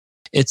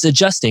it's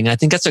adjusting. I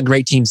think that's what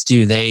great teams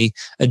do. They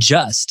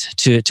adjust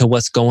to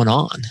what's going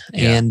on.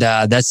 Yeah. And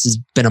that's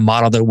been a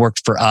model that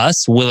worked for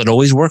us. Will it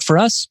always work for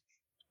us?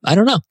 I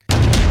don't know.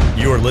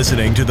 You're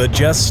listening to the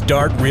Just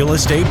Start Real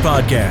Estate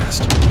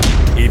Podcast.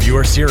 If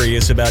you're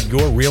serious about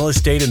your real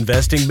estate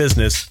investing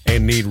business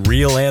and need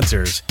real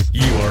answers,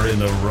 you are in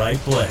the right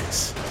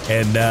place.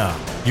 And now,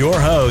 your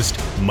host,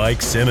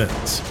 Mike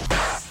Simmons.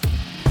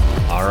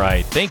 All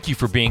right. Thank you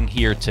for being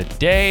here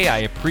today. I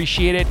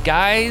appreciate it,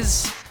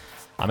 guys.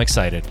 I'm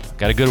excited.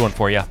 Got a good one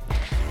for you.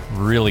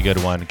 Really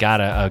good one. Got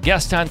a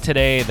guest on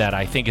today that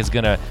I think is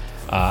going to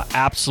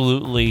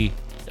absolutely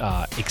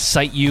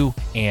excite you.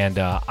 And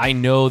I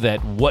know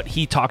that what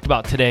he talked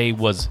about today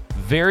was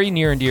very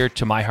near and dear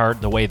to my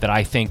heart, the way that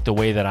I think, the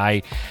way that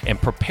I am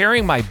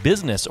preparing my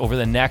business over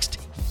the next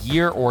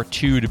year or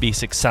two to be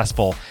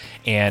successful.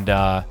 And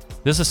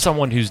this is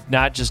someone who's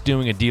not just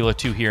doing a deal or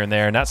two here and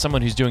there, not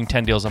someone who's doing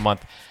 10 deals a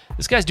month.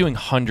 This guy's doing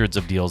hundreds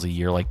of deals a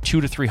year, like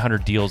 200 to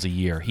 300 deals a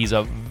year. He's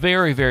a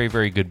very, very,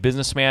 very good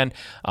businessman,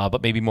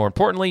 but maybe more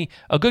importantly,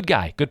 a good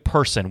guy, good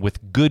person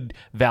with good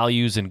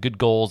values and good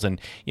goals, and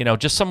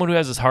just someone who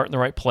has his heart in the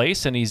right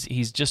place. And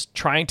he's just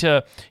trying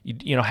to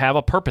have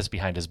a purpose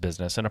behind his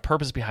business and a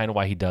purpose behind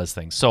why he does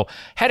things. So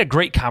had a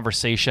great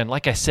conversation.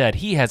 Like I said,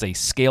 he has a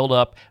scaled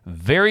up,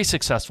 very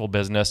successful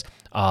business.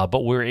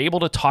 But we were able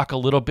to talk a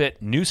little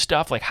bit new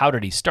stuff, like how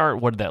did he start?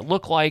 What did that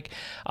look like?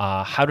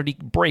 How did he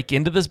break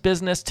into this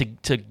business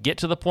to get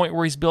to the point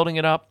where he's building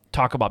it up?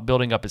 Talk about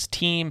building up his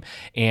team,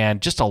 and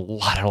just a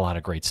lot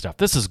of great stuff.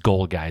 This is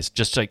gold, guys.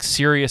 Just like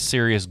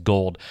serious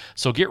gold.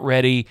 So get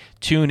ready,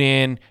 tune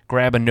in,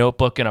 grab a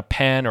notebook and a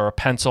pen or a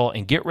pencil,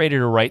 and get ready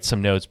to write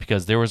some notes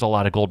because there was a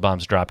lot of gold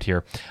bombs dropped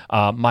here.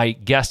 My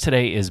guest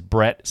today is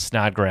Brett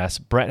Snodgrass.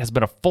 Brett has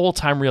been a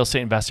full-time real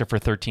estate investor for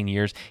 13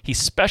 years. He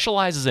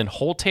specializes in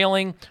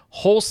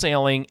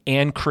wholesaling,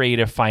 and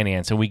creative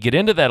finance. And we get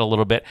into that a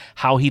little bit,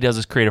 how he does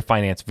his creative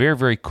finance. Very,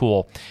 very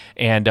cool.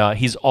 And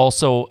he's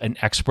also an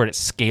expert at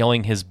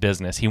scaling his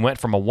business. He went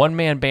from a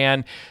one-man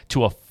band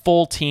to a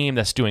full team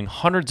that's doing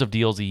hundreds of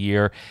deals a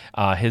year.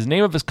 His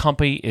name of his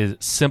company is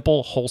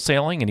Simple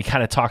Wholesaling, and he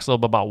kind of talks a little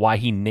bit about why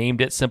he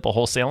named it Simple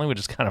Wholesaling, which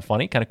is kind of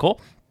funny, kind of cool.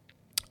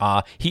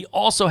 He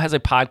also has a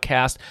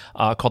podcast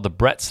called the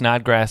Brett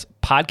Snodgrass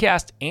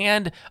Podcast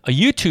and a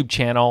YouTube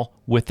channel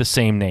with the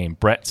same name,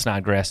 Brett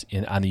Snodgrass,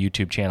 on the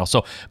YouTube channel.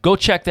 So go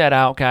check that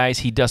out, guys.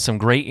 He does some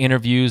great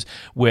interviews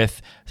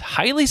with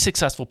highly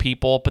successful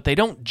people, but they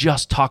don't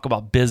just talk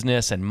about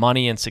business and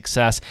money and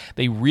success.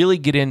 They really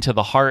get into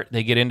the heart.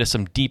 They get into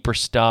some deeper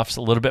stuff,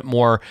 a little bit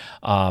more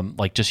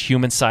like just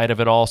human side of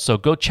it all. So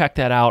go check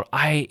that out.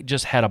 I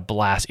just had a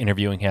blast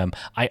interviewing him.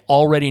 I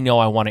already know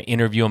I want to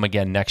interview him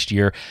again next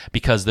year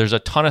because there's a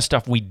ton of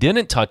stuff we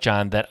didn't touch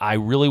on that I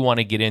really want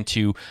to get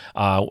into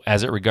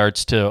as it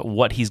regards to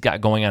what he's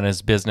got going on in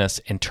his business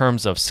in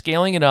terms of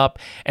scaling it up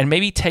and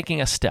maybe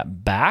taking a step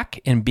back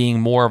and being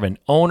more of an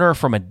owner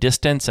from a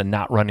distance and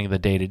not running the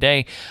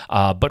day-to-day.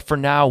 But for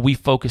now, we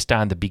focused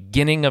on the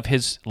beginning of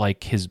his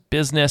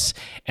business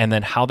and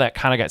then how that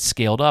kind of got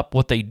scaled up,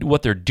 what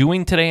they're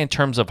doing today in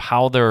terms of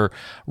how they're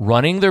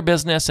running their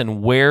business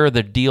and where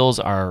the deals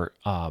are,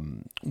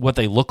 what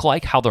they look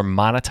like, how they're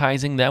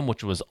monetizing them,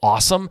 which was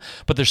awesome.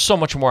 But there's so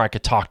much more I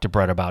could talk to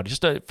Brett about.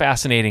 Just a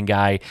fascinating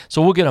guy.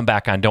 So we'll get him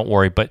back on, don't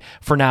worry. But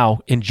for now,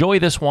 enjoy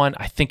this one.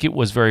 I think it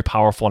was very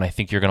powerful, and I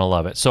think you're going to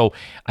love it. So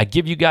I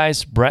give you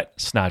guys Brett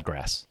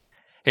Snodgrass.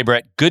 Hey,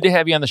 Brett, good to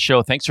have you on the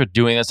show. Thanks for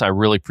doing this. I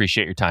really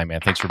appreciate your time,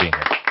 man. Thanks for being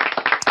here.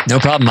 No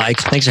problem, Mike.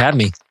 Thanks for having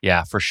me.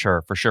 Yeah, for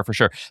sure.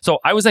 So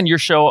I was on your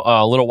show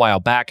a little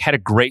while back, had a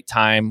great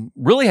time,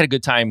 really had a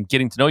good time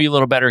getting to know you a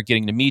little better,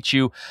 getting to meet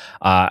you.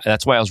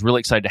 That's why I was really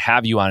excited to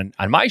have you on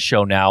my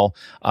show now.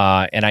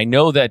 And I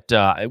know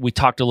that we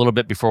talked a little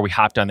bit before we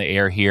hopped on the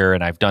air here,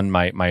 and I've done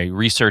my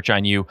research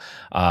on you.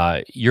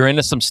 You're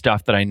into some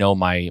stuff that I know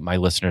my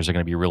listeners are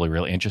going to be really,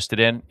 really interested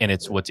in. And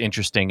it's what's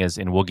interesting is,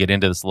 and we'll get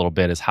into this a little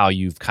bit, is how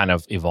you've kind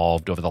of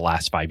evolved over the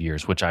last 5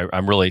 years, which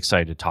I'm really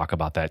excited to talk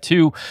about that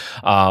too.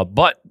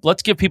 But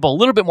let's give people a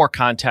little bit more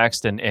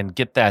context and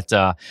get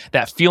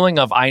that feeling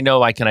of, I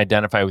know I can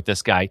identify with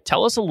this guy.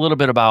 Tell us a little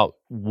bit about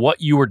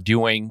what you were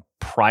doing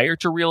prior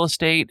to real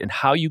estate and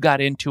how you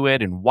got into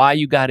it and why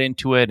you got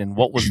into it and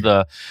what was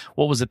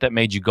it that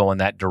made you go in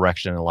that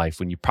direction in life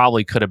when you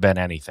probably could have been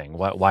anything.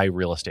 Why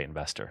real estate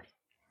investor?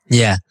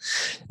 Yeah.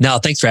 No,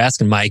 thanks for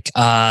asking, Mike.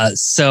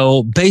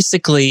 So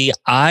basically,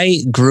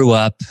 I grew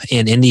up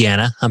in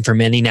Indiana. I'm from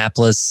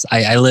Indianapolis.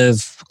 I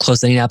live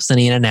close to Indianapolis,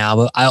 Indiana now,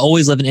 but I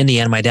always lived in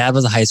Indiana. My dad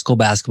was a high school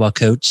basketball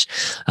coach.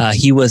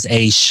 He was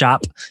a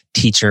shop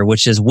teacher,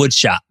 which is wood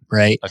shop,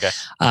 right? Okay.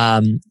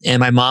 And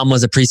my mom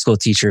was a preschool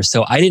teacher.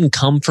 So I didn't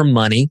come from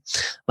money.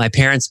 My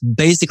parents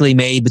basically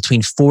made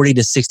between $40,000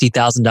 to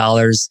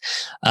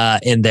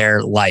 $60,000 in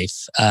their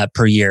life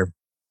per year.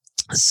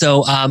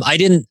 So I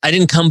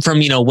didn't come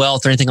from,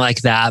 wealth or anything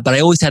like that, but I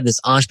always had this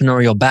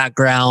entrepreneurial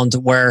background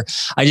where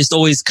I just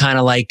always kind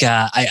of like,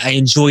 I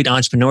enjoyed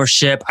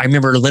entrepreneurship. I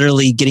remember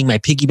literally getting my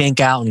piggy bank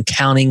out and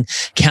counting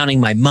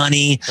my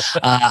money.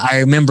 I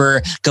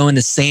remember going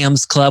to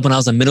Sam's Club when I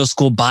was in middle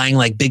school, buying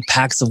like big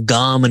packs of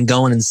gum and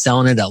going and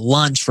selling it at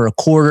lunch for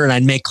 $0.25, and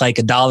I'd make like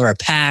 $1 a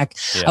pack.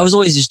 Yeah. I was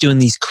always just doing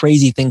these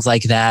crazy things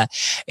like that.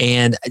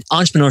 And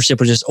entrepreneurship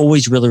was just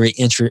always really,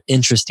 really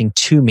interesting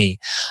to me.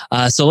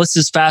 So let's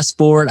just fast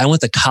forward. I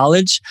went to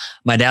college.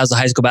 My dad was a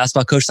high school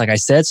basketball coach, like I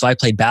said. So I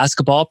played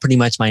basketball pretty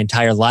much my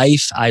entire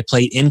life. I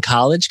played in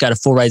college, got a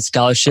full ride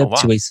scholarship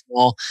to a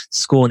small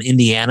school in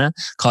Indiana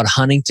called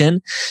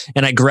Huntington.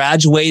 And I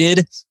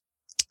graduated.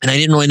 And I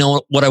didn't really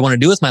know what I want to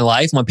do with my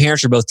life. My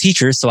parents are both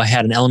teachers, so I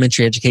had an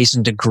elementary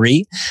education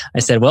degree. I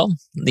said, well,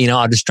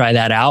 I'll just try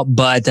that out.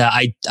 But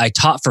I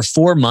taught for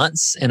 4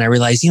 months, and I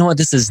realized,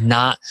 this is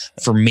not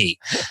for me.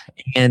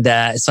 And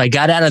so I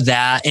got out of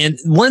that. And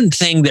one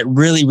thing that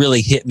really,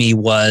 really hit me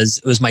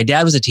was my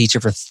dad was a teacher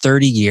for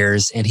 30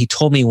 years. And he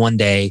told me one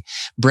day,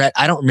 Brett,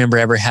 I don't remember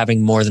ever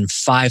having more than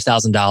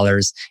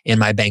 $5,000 in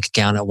my bank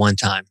account at one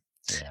time,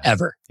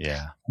 ever.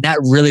 Yeah. That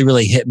really,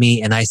 really hit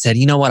me. And I said,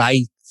 you know what?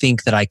 I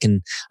think that I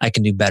can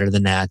do better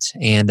than that.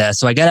 And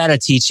so I got out of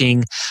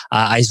teaching.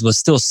 I was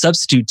still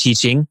substitute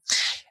teaching.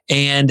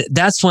 And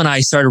that's when I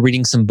started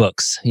reading some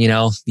books.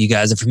 You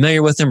guys are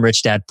familiar with them: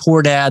 Rich Dad,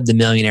 Poor Dad, The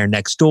Millionaire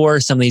Next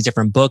Door, some of these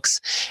different books.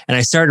 And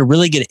I started to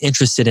really get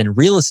interested in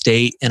real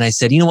estate. And I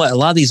said, you know what? A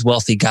lot of these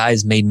wealthy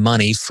guys made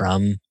money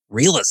from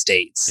real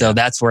estate. So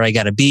that's where I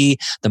got to be.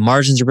 The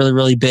margins are really,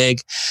 really big.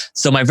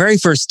 So my very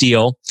first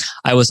deal,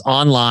 I was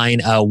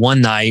online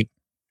one night.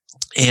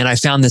 And I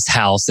found this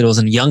house. It was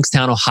in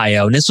Youngstown,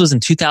 Ohio. And this was in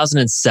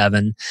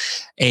 2007.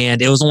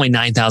 And it was only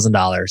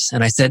 $9,000.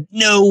 And I said,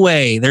 no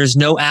way. There's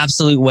no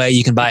absolute way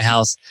you can buy a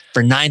house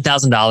for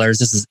 $9,000.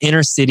 This is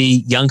inner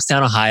city,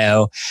 Youngstown,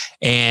 Ohio.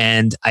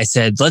 And I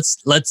said,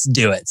 let's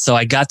do it. So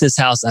I got this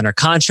house under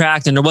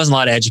contract, and there wasn't a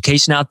lot of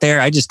education out there.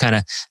 I just kind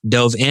of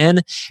dove in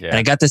and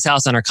I got this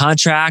house under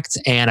contract,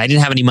 and I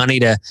didn't have any money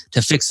to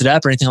fix it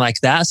up or anything like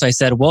that. So I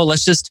said, well,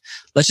 let's just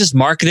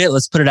market it.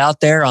 Let's put it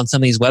out there on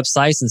some of these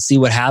websites and see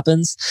what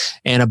happens.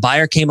 And a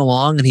buyer came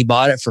along and he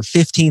bought it for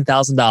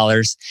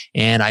 $15,000,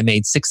 and I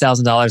made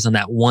 $6,000 on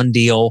that one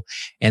deal.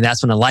 And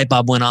that's when a light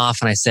bulb went off.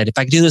 And I said, if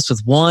I could do this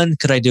with one,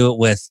 could I do it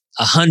with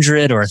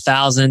 100 or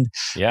 1,000?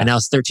 Yeah. And that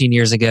was 13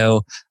 years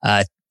ago,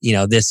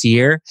 this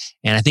year.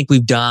 And I think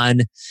we've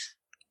done,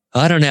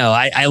 I don't know,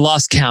 I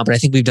lost count, but I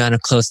think we've done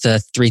close to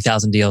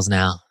 3,000 deals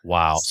now.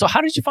 Wow. So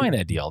how did you find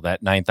that deal,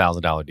 that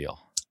 $9,000 deal?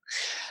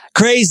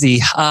 Crazy.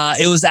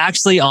 It was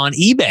actually on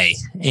eBay.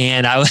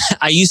 And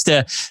I used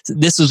to,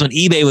 this was when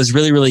eBay was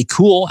really, really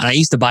cool. And I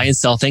used to buy and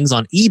sell things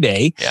on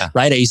eBay,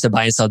 right? I used to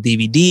buy and sell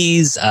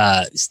DVDs,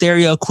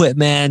 stereo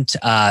equipment,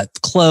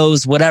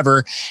 clothes,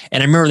 whatever.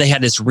 And I remember they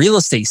had this real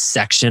estate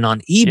section on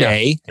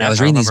eBay, and I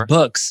was reading these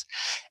books.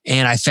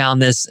 And I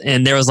found this,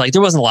 and there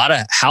wasn't a lot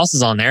of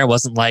houses on there. It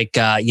wasn't like,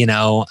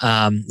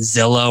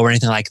 Zillow or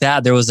anything like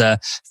that. There was a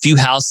few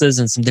houses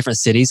in some different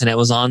cities, and it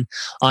was on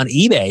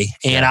eBay.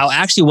 And I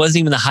actually wasn't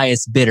even the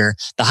highest bidder.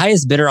 The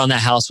highest bidder on that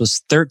house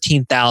was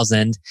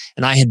 $13,000,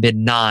 and I had bid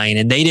 $9,000,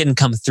 and they didn't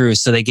come through.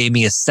 So they gave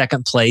me a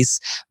second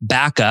place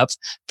backup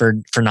for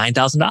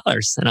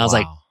 $9,000. And I was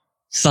like,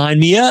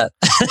 sign me up.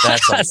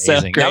 That's amazing.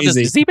 So crazy. Now, does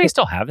eBay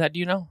still have that? Do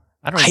you know?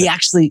 I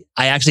actually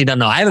don't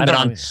know. I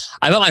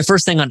bought my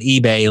first thing on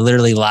eBay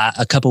literally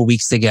a couple of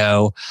weeks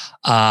ago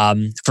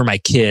for my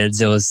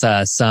kids. It was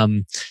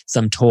some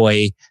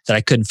toy that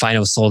I couldn't find. It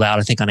was sold out,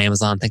 I think, on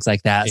Amazon, things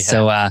like that. Yeah.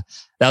 So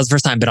that was the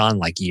first time I've been on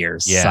like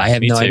years. Yeah, so I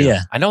have no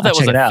idea. I know that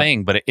was a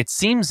thing, but it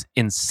seems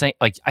insane.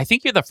 Like, I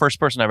think you're the first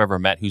person I've ever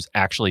met who's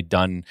actually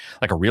done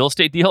like a real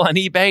estate deal on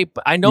eBay.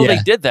 But I know they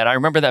did that. I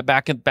remember that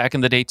back in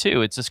the day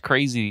too. It's just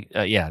crazy.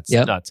 It's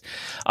nuts.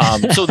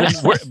 So then,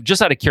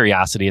 just out of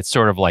curiosity, it's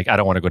sort of like, I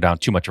don't want to go down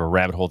too much of a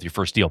rabbit hole with your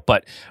first deal,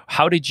 but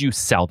how did you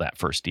sell that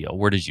first deal?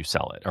 Where did you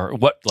sell it? Or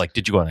what, like,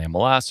 did you go on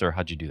MLS, or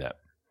how'd you do that?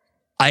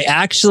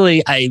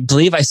 I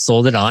believe I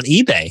sold it on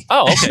eBay.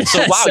 Oh, okay.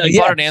 So wow, you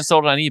bought it and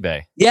sold it on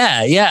eBay.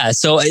 Yeah.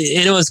 So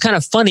it was kind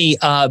of funny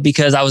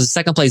because I was a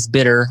second place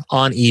bidder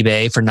on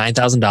eBay for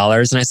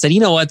 $9,000, and I said, you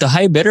know what, the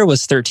high bidder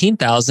was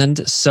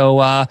 $13,000,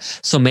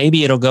 so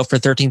maybe it'll go for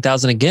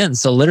 $13,000 again.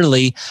 So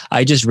literally,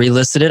 I just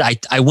relisted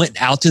it. I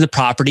went out to the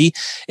property,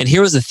 and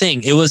here was the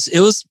thing: it was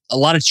a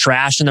lot of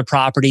trash in the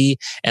property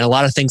and a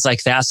lot of things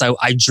like that. So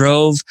I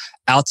drove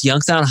out to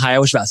Youngstown, Ohio,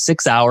 which is about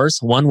 6 hours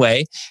one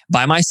way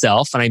by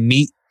myself.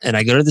 And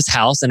I go to this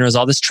house, and there was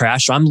all this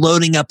trash. So I'm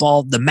loading up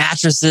all the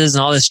mattresses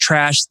and all this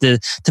trash to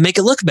make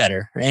it look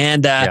better.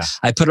 And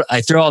I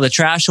threw all the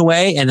trash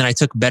away, and then I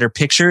took better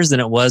pictures than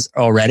it was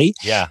already.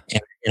 Yeah.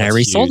 And I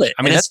resold it.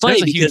 I mean, that's funny.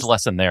 There's a huge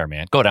lesson there,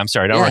 man. Go ahead. I'm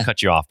sorry. I don't want to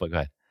cut you off, but go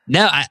ahead.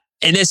 No,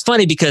 And it's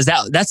funny because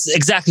that's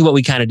exactly what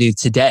we kind of do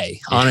today.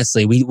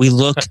 Honestly, we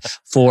look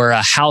for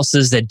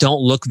houses that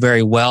don't look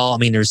very well. I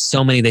mean, there's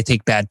so many, they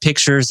take bad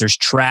pictures. There's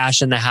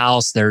trash in the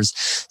house. There's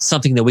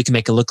something that we can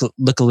make it look a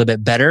little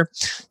bit better.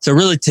 So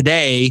really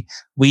today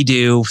we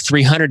do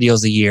 300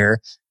 deals a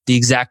year, the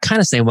exact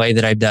kind of same way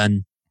that I've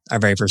done our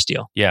very first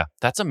deal. Yeah,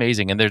 that's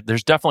amazing. And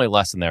there's definitely a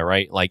lesson there,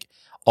 right? Like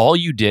all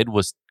you did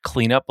was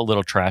clean up a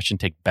little trash and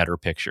take better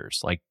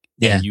pictures. Like,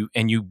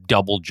 and you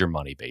doubled your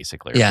money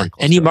basically. Yeah.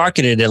 And you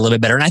marketed it a little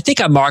bit better. And I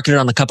think I marketed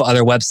on a couple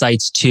other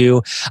websites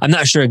too. I'm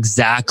not sure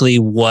exactly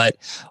what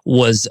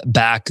was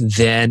back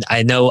then.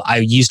 I know I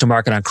used to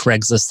market on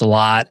Craigslist a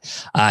lot.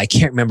 I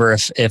can't remember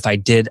if I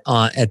did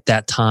at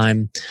that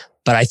time,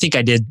 but I think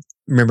I did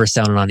remember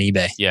selling on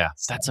eBay. Yeah.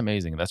 That's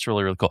amazing. That's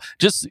really, really cool.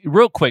 Just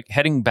real quick,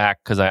 heading back,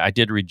 because I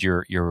did read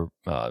your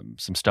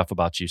some stuff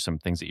about you, some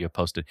things that you have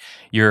posted.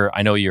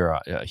 I know you're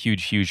a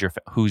huge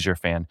Hoosier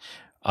fan.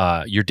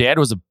 Your dad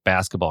was a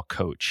basketball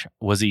coach.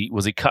 Was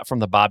he cut from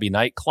the Bobby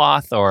Knight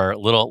cloth, or a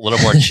little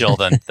more chill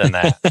than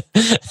that?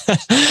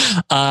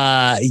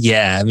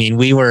 Yeah. I mean,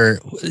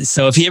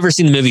 so if you ever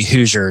seen the movie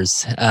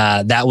Hoosiers,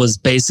 that was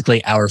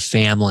basically our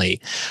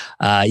family.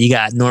 You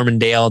got Norman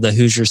Dale, the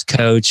Hoosiers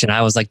coach, and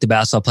I was like the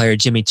basketball player,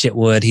 Jimmy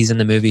Chitwood. He's in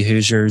the movie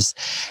Hoosiers.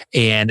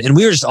 And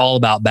we were just all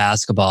about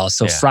basketball.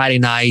 So Friday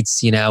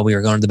nights, we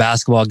were going to the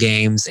basketball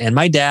games, and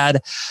my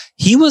dad,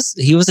 he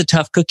was a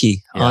tough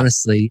cookie,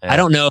 honestly. Yeah. I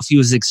don't know if he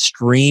was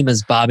extreme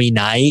as Bobby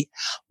Knight,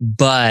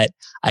 but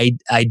I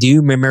do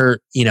remember,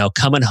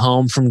 coming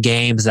home from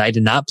games that I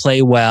did not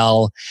play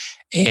well,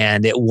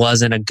 and it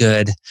wasn't a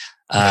good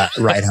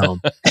ride home.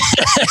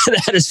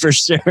 That is for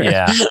sure.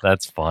 Yeah,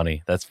 that's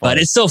funny. But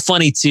it's so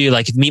funny too.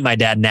 Like if you meet my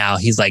dad now,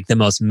 he's like the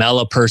most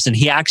mellow person.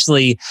 He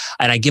actually,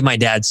 and I give my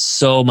dad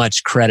so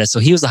much credit. So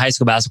he was the high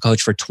school basketball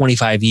coach for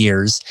 25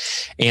 years.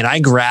 And I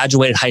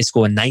graduated high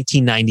school in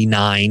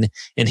 1999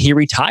 and he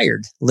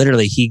retired.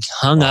 Literally, he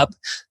hung up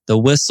the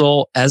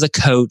whistle as a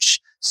coach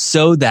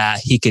so that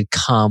he could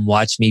come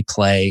watch me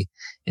play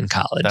in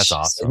college. That's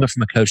awesome. So I went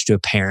from a coach to a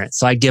parent.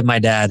 So I give my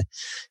dad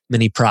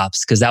many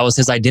props because that was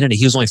his identity.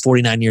 He was only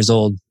 49 years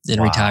old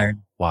and retired.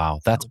 Wow.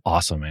 That's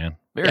awesome, man.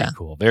 Very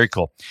cool. Very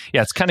cool.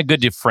 Yeah. It's kind of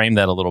good to frame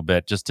that a little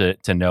bit just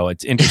to know.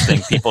 It's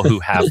interesting. People who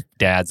have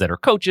dads that are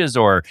coaches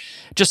or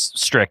just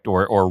strict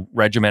or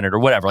regimented or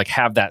whatever, like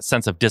have that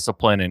sense of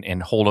discipline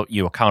and hold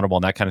you accountable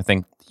and that kind of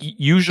thing.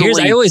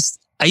 Usually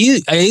I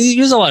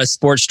use a lot of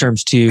sports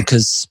terms too,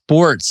 because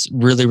sports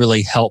really,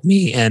 really help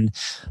me. And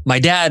my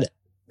dad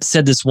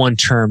said this one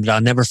term that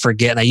I'll never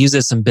forget, and I use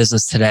this in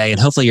business today,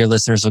 and hopefully your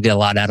listeners will get a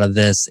lot out of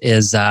this,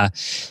 is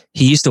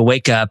he used to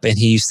wake up and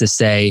he used to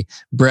say,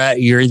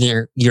 Brett, you're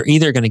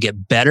either going to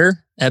get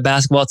better at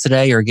basketball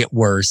today or get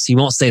worse. He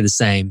won't stay the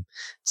same.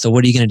 So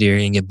what are you going to do? Are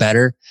you going to get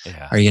better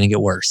or are you going to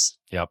get worse?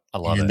 Yep. I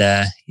love it.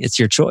 And it's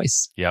your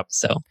choice. Yep.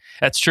 So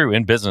that's true.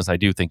 In business, I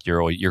do think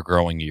you're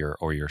growing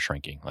or you're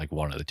shrinking, like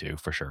one of the two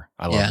for sure.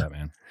 I love that,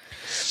 man.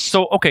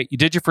 So, okay, you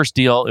did your first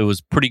deal. It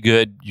was pretty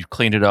good. You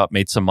cleaned it up,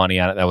 made some money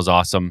on it. That was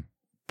awesome.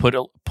 Put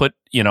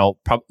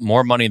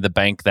more money in the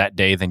bank that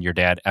day than your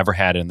dad ever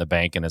had in the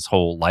bank in his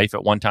whole life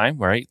at one time,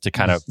 right? To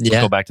kind of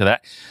go back to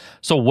that.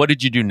 So what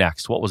did you do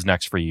next? What was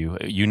next for you?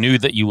 You knew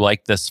that you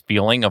liked this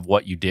feeling of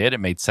what you did. It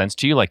made sense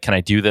to you. Like, can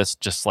I do this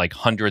just like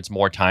hundreds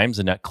more times?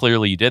 And that,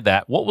 clearly you did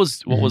that. What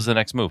was the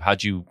next move?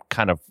 How'd you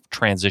kind of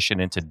transition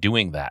into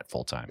doing that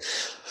full time?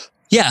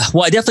 Yeah,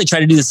 well, I definitely tried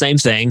to do the same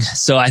thing.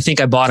 So I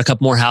think I bought a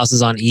couple more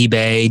houses on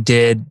eBay,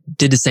 did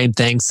the same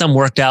thing. Some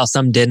worked out,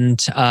 some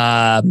didn't.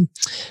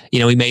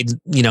 We made,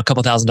 a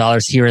couple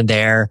 $1,000s here and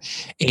there.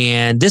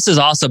 And this is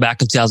also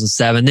back in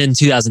 2007. Then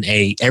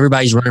 2008,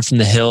 everybody's running from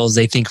the hills.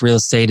 They think real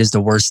estate is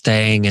the worst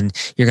thing and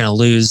you're going to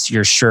lose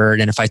your shirt.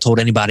 And if I told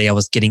anybody I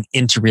was getting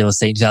into real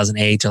estate in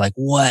 2008, they're like,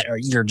 what? Or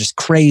you're just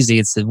crazy.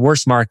 It's the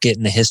worst market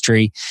in the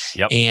history.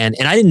 Yep. And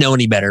I didn't know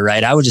any better,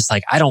 right? I was just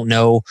like, I don't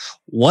know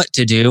what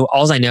to do.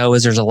 All I know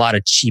is there's a lot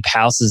of cheap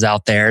houses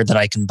out there that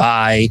I can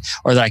buy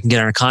or that I can get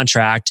under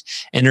contract.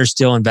 And there's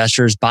still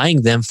investors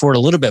buying them for a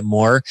little bit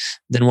more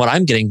than what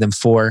I'm getting them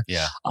for.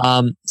 Yeah.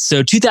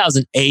 So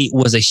 2008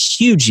 was a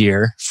huge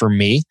year for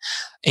me.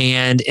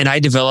 And I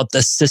developed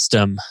a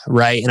system,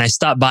 right? And I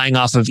stopped buying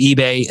off of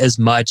eBay as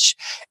much.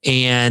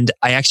 And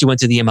I actually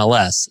went to the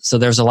MLS. So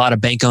there's a lot of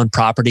bank-owned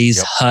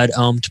properties,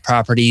 HUD-owned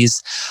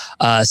properties.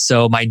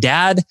 So my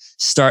dad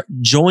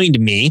joined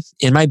me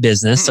in my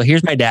business. So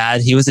here's my dad.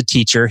 He was a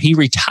teacher. He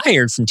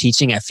retired from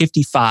teaching at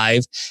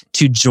 55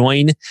 to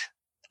join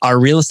our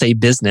real estate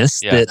business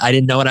that I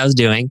didn't know what I was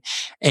doing.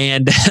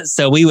 And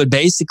so we would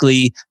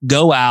basically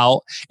go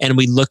out and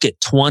we look at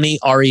 20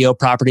 REO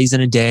properties in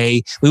a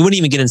day. We wouldn't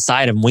even get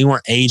inside of them. We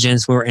weren't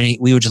agents. We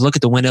would just look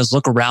at the windows,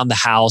 look around the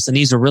house. And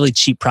these are really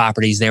cheap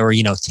properties. They were,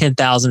 $10,000,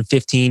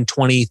 $15,000,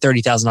 $20,000,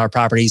 $30,000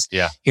 properties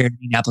here in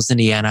Indianapolis,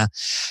 Indiana.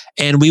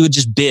 And we would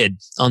just bid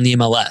on the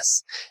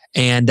MLS.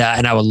 And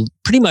I would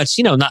pretty much,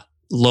 not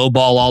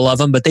lowball all of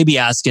them, but they'd be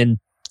asking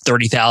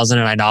 30,000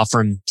 and I'd offer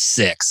them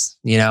 6,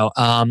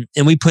 and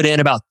we put in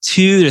about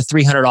 200 to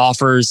 300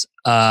 offers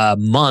a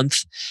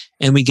month.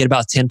 and we get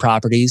about 10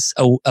 properties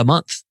a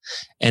month.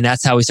 And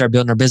that's how we started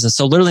building our business.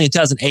 So literally in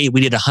 2008, we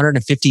did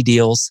 150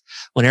 deals.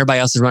 When everybody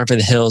else was running for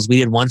the hills, we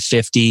did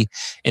 150,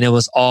 and it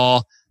was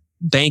all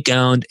bank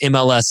owned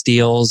MLS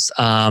deals.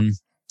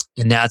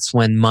 And that's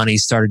when money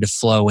started to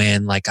flow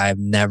in like I've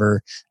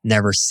never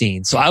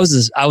seen. So I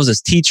was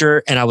a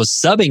teacher, and I was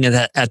subbing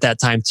at that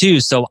time too.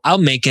 So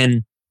I'm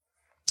making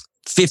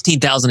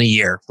 $15,000 a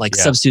year, like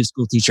substitute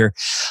school teacher.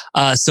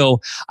 So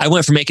I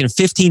went from making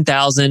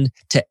 $15,000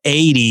 to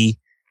 $80,000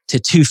 to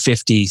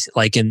 $250,000,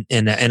 like in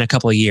a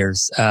couple of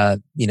years,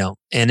 and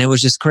it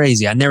was just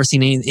crazy. I'd never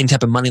seen any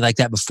type of money like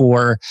that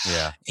before.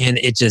 Yeah. And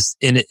it just,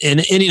 and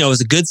it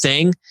was a good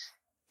thing.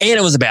 And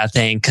it was a bad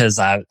thing because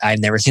I've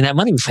never seen that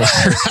money before.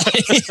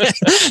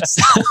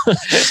 so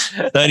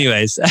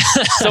anyways.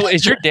 So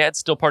is your dad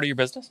still part of your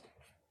business?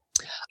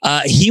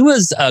 He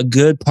was a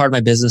good part of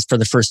my business for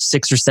the first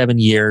 6 or 7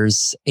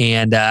 years.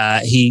 And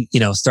he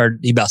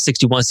started about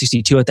 61,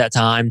 62 at that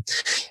time.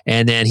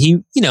 And then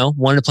he,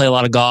 wanted to play a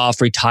lot of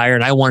golf, retire,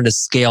 and I wanted to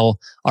scale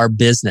our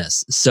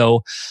business.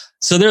 So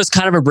there was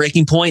kind of a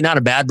breaking point, not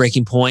a bad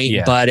breaking point,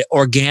 but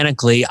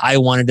organically, I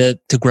wanted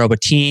to grow a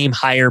team,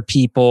 hire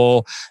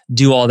people,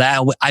 do all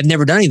that. I've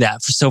never done any of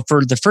that. So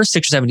for the first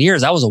 6 or 7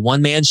 years, I was a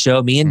one-man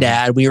show. Me and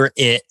Dad, we were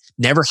it.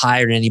 Never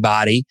hired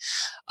anybody.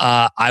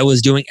 I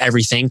was doing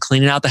everything,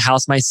 cleaning out the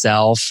house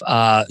myself,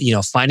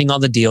 finding all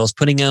the deals,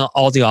 putting in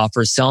all the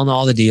offers, selling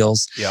all the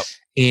deals. Yep.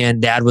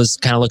 And Dad was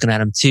kind of looking at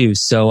them too.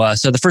 So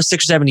the first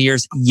 6 or 7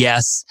 years,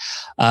 yes.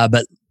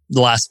 But the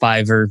last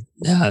 5 or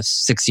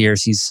 6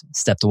 years, he's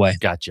stepped away.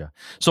 Gotcha.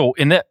 So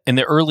in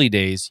the early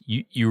days,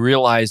 you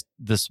realized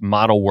this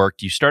model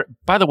worked.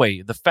 By the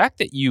way, the fact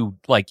that you,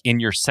 like, in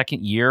your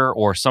second year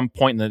or some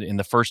point in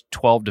the first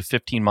 12 to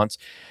 15 months,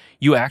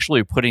 you actually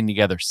are putting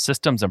together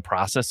systems and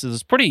processes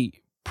is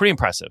pretty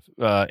impressive.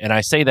 And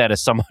I say that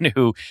as someone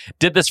who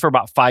did this for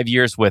about 5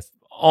 years with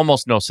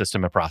almost no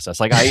system and process.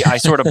 Like I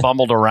sort of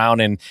bumbled around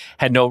and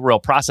had no real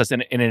process,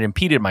 and it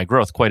impeded my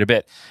growth quite a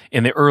bit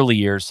in the early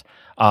years.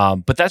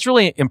 But that's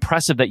really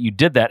impressive that you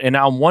did that. And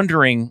now I'm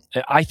wondering,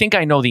 I think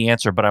I know the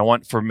answer, but I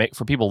want for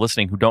people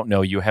listening who don't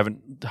know, you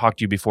haven't talked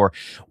to you before,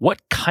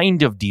 what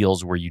kind of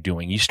deals were you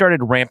doing? You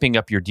started ramping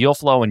up your deal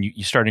flow and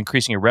you started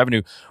increasing your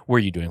revenue. Were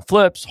you doing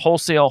flips,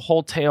 wholesale,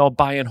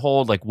 buy and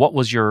hold? Like, what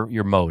was your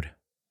mode?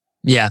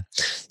 Yeah.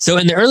 So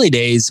in the early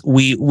days,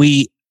 we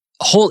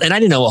and I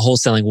didn't know what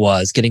wholesaling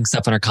was, getting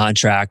stuff under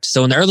contract.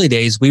 So in the early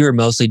days, we were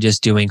mostly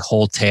just doing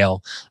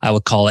wholesale, I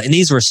would call it. And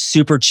these were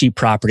super cheap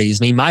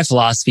properties. I mean, my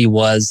philosophy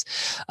was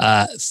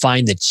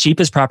find the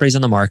cheapest properties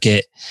on the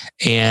market,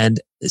 and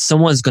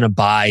someone's going to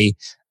buy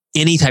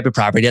any type of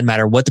property. Doesn't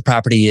matter what the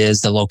property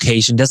is, the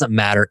location, doesn't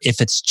matter if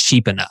it's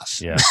cheap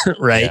enough. Yeah.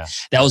 Right? Yeah.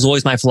 That was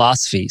always my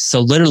philosophy.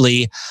 So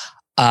literally,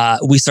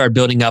 we started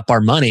building up our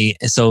money.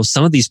 And so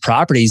some of these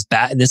properties,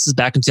 and this is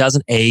back in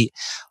 2008,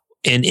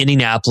 in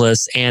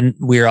Indianapolis, and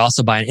we were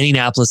also buying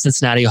Indianapolis,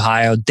 Cincinnati,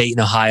 Ohio,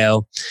 Dayton,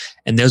 Ohio,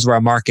 and those were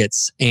our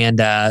markets. And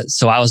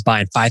so I was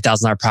buying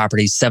 $5,000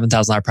 properties,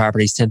 $7,000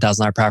 properties,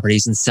 $10,000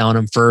 properties, and selling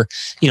them for,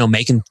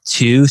 making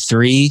 $2,000,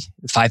 $3,000,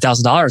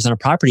 $5,000 on a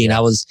property, and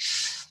I was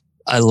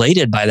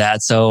elated by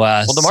that. So,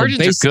 the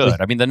margins are good.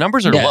 I mean, the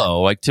numbers are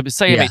low. Like to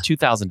say I made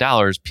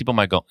 $2,000, people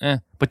might go,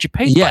 but you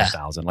paid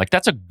 $5,000. Like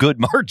that's a good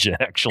margin,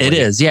 actually. It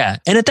is, yeah.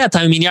 And at that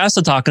time, I mean, you're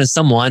also talking to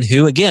someone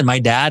who, again, my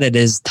dad at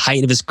his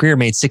height of his career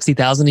made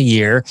 $60,000 a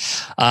year.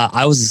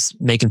 I was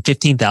making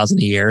 $15,000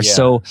 a year. Yeah.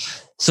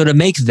 So to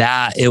make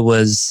that, it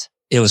was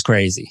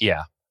crazy.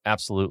 Yeah,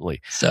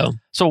 absolutely. So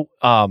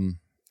I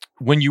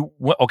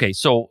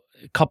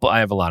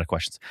have a lot of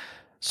questions.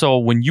 So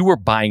when you were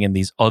buying in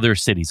these other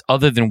cities,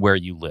 other than where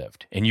you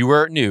lived, and you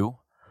were new,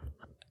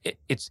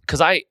 it's because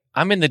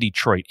I'm in the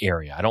Detroit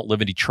area. I don't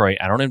live in Detroit.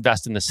 I don't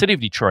invest in the city of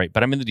Detroit,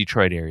 but I'm in the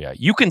Detroit area.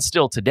 You can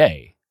still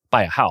today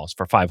buy a house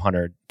for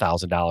 $500,000,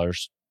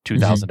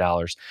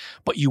 $2,000,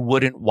 but you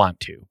wouldn't want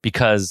to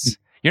because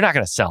you're not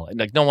going to sell it.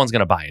 Like no one's going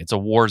to buy it. It's a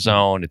war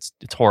zone. It's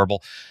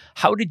horrible.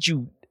 How did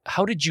you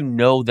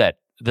know that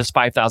this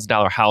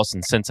 $5,000 house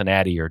in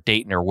Cincinnati or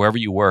Dayton or wherever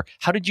you were,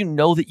 how did you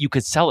know that you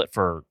could sell it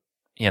for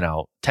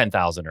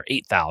 $10,000 or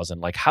 $8,000?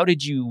 Like, how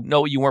did you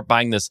know you weren't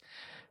buying this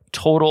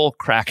total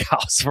crack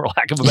house, for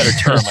lack of a better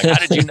term? Like,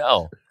 how did you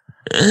know?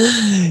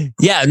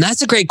 Yeah, and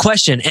that's a great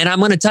question. And I'm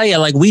going to tell you,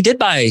 like, we did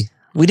buy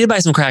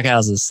some crack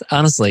houses,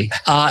 honestly,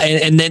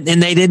 and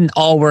they didn't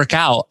all work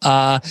out.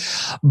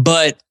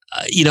 But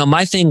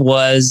my thing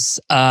was,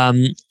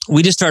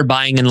 we just started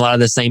buying in a lot of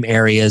the same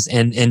areas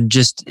and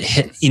just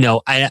hit,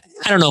 I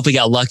don't know if we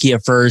got lucky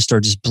at first or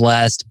just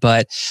blessed,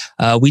 but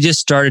we just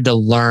started to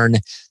learn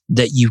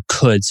that you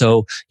could.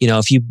 So,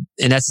 and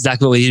that's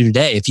exactly what we do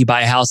today. If you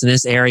buy a house in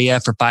this area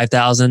for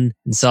 $5,000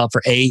 and sell it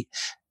for $8,000,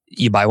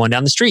 you buy one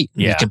down the street.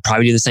 Yeah. You can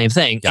probably do the same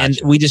thing. Gotcha. And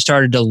we just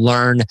started to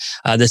learn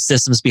the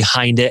systems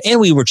behind it. And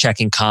we were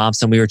checking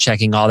comps and we were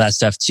checking all that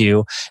stuff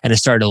too. And I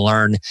started to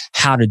learn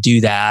how to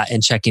do that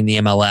and checking the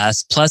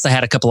MLS. Plus I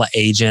had a couple of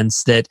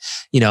agents that,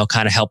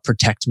 kind of helped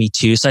protect me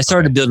too. So I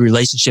started to build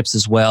relationships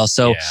as well.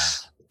 So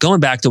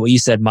going back to what you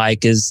said,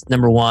 Mike, is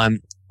number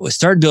one, we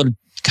started building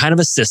kind of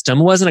a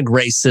system. It wasn't a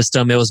great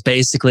system. It was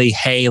basically,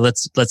 hey,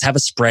 let's have a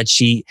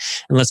spreadsheet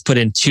and let's put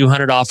in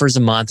 200 offers a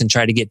month and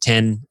try to get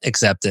 10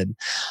 accepted.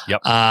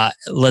 Yep.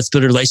 Let's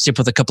build a relationship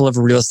with a couple of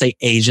real estate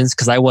agents,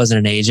 because I wasn't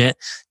an agent,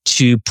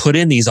 to put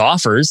in these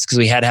offers, because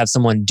we had to have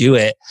someone do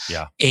it.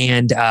 Yeah.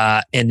 And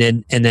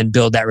then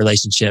build that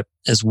relationship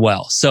as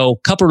well. So a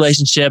couple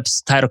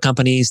relationships, title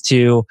companies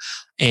too,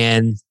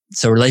 and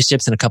so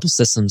relationships and a couple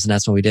systems, and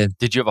that's what we did.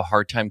 Did you have a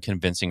hard time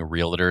convincing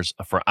realtors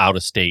for out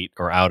of state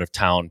or out of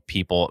town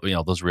people,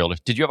 those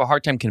realtors? Did you have a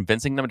hard time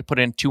convincing them to put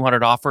in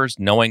 200 offers,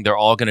 knowing they're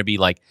all going to be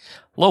like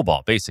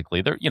lowball,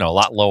 basically? They're, a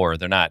lot lower.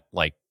 They're not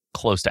like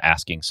close to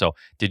asking. So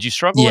did you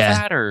struggle with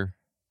that, or?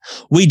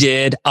 We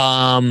did.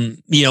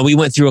 We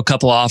went through a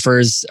couple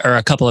offers, or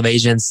a couple of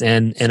agents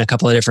in a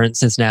couple of different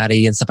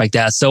Cincinnati and stuff like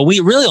that. So we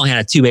really only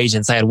had 2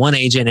 agents. I had one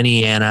agent in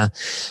Indiana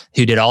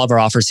who did all of our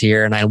offers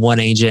here, and I had one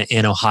agent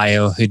in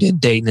Ohio who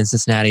did Dayton and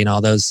Cincinnati and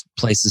all those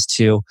places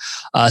too.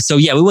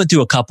 We went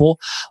through a couple,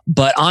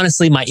 but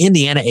honestly, my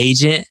Indiana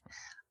agent,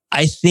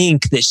 I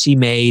think that she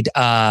made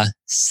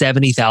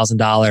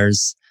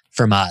 $70,000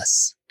 from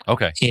us.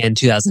 Okay. In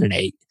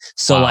 2008.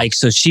 So wow.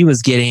 so she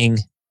was getting,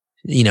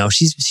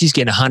 she's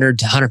getting 100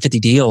 to 150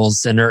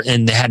 deals,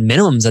 and they had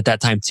minimums at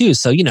that time too.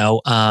 So, I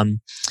don't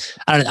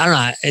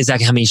know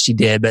exactly how many she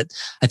did, but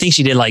I think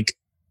she did like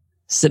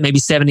maybe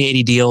 70,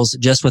 80 deals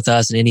just with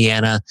us in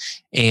Indiana.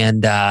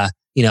 And,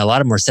 a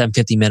lot of them were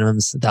 $750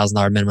 minimums,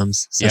 $1,000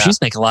 minimums. So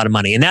she's making a lot of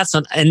money. And that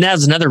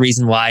was another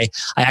reason why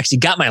I actually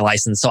got my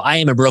license. So I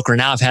am a broker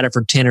now. I've had it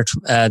for 10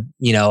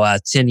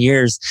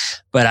 years,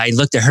 but I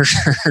looked at her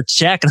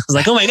check and I was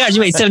like, oh my gosh, you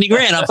made 70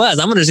 grand off us.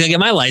 I'm just going to get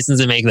my license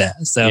and make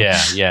that. So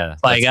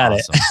I got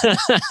it.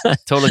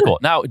 Totally cool.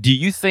 Now, do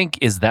you think,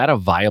 is that a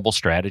viable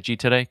strategy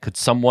today? Could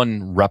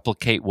someone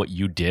replicate what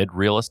you did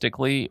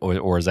realistically?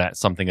 Or is that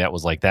something that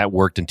was like, that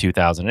worked in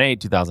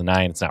 2008,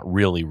 2009? It's not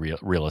really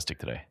realistic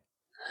today.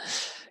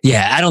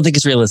 Yeah, I don't think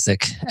it's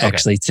realistic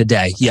actually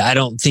today. Yeah, I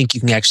don't think you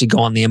can actually go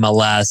on the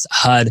MLS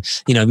HUD.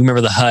 You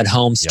remember the HUD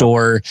home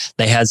store?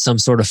 They had some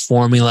sort of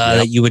formula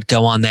that you would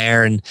go on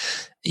there and,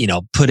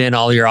 put in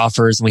all your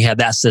offers. And we had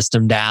that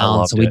system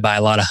down. So we'd buy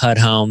a lot of HUD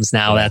homes.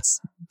 Now it's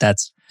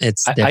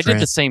different. I did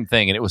the same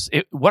thing. And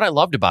what I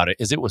loved about it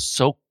is it was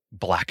so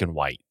black and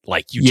white.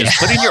 Like you just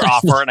put in your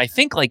offer. And I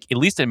think like, at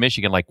least in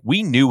Michigan, like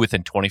we knew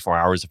within 24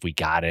 hours if we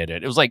got it.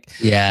 It was like,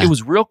 it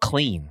was real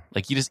clean.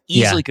 Like you just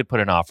easily could put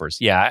in offers.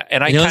 Yeah.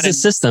 And I there's a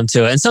system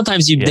to it. And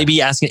sometimes they'd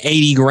be asking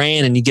 80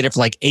 grand and you get it for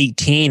like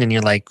 18 and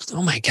you're like,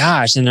 oh my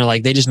gosh. And they're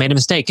like, they just made a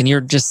mistake. And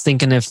you're just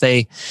thinking if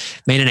they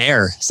made an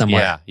error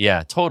somewhere.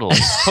 Yeah, totally.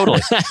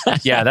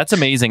 Yeah, that's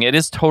amazing. It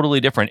is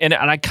totally different. And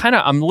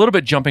I'm a little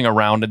bit jumping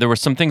around. There were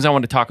some things I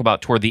wanted to talk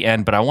about toward the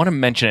end, but I want to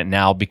mention it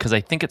now because I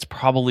think it's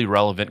probably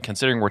relevant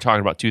considering we're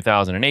talking about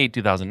 2008,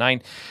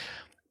 2009.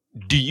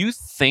 Do you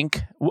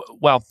think,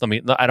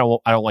 I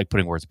don't like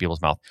putting words in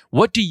people's mouth.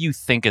 What do you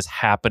think is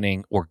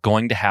happening or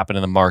going to happen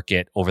in the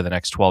market over the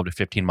next 12 to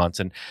 15 months?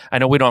 And I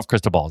know we don't have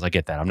crystal balls. I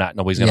get that.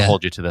 Nobody's going to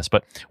hold you to this,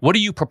 but what are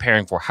you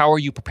preparing for? How are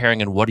you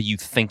preparing, and what are you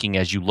thinking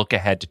as you look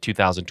ahead to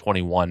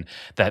 2021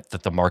 that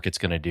the market's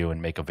going to do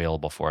and make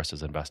available for us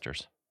as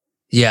investors?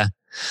 Yeah.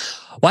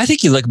 Well, I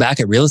think you look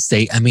back at real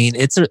estate. I mean,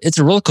 it's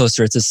a roller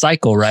coaster. It's a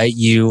cycle, right?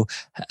 You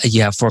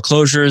have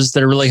foreclosures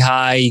that are really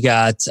high. You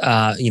got,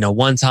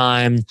 one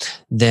time,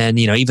 then,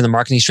 even the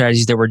marketing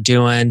strategies that we're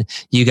doing,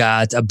 you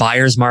got a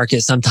buyer's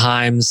market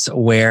sometimes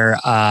where,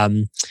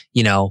 they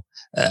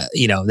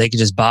can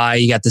just buy.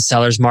 You got the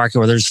seller's market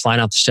where they're just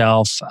flying off the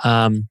shelf.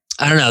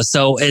 I don't know.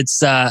 So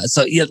it's,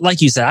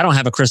 like you said, I don't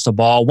have a crystal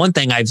ball. One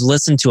thing, I've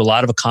listened to a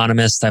lot of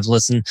economists. I've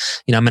listened,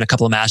 I'm in a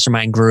couple of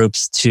mastermind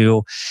groups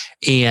too.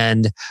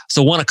 And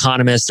so one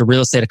economist, a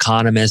real estate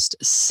economist,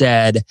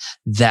 said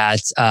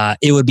that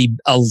it would be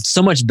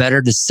so much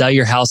better to sell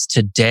your house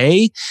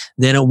today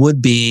than it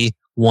would be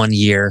 1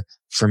 year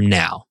from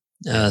now.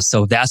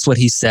 So that's what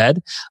he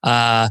said.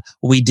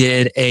 We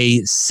did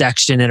a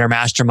section in our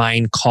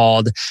mastermind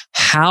called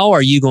 "How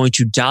Are You Going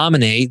to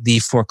Dominate the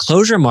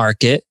Foreclosure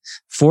Market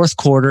Fourth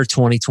Quarter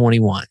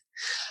 2021?"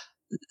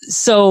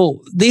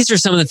 So these are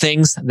some of the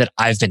things that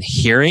I've been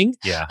hearing.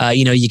 Yeah.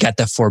 You got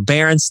the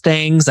forbearance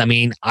things. I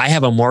mean, I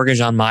have a mortgage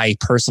on my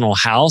personal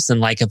house,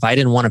 and like if I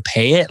didn't want to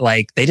pay it,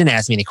 like they didn't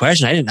ask me any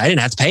question. I didn't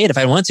have to pay it if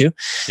I didn't want to.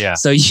 Yeah.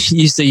 So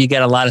you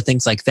get a lot of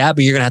things like that,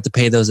 but you're gonna have to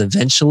pay those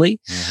eventually.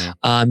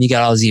 Mm-hmm. You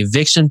got all these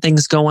eviction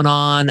things going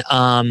on.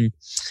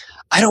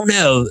 I don't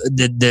know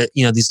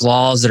these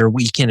laws that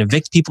we can't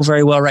evict people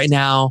very well right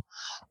now.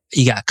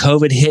 You got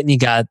COVID hitting, you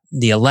got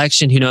the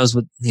election. Who knows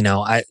what,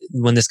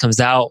 when this comes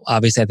out,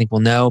 obviously I think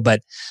we'll know,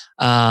 but,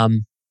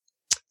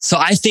 so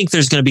I think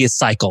there's going to be a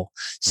cycle.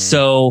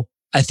 So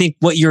I think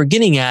what you're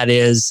getting at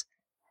is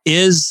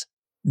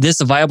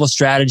this a viable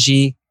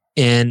strategy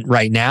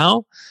right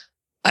now?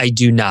 I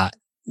do not.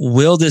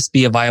 Will this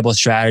be a viable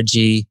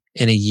strategy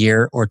in a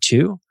year or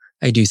two?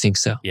 I do think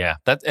so. Yeah,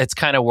 it's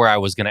kind of where I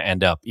was going to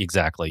end up.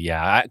 Exactly.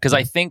 Yeah, because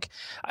I think,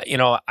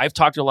 I've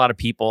talked to a lot of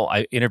people.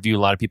 I interview a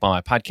lot of people on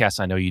my podcast.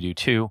 I know you do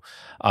too.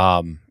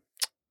 And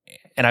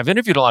I've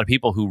interviewed a lot of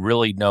people who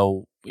really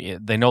know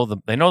they know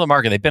the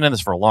market. They've been in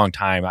this for a long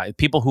time.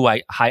 People who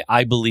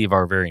I believe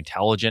are very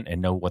intelligent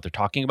and know what they're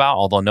talking about,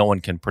 although no one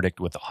can predict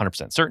with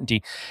 100%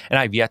 certainty. And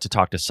I've yet to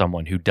talk to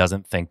someone who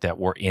doesn't think that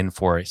we're in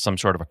for some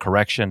sort of a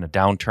correction, a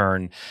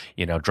downturn,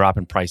 drop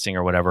in pricing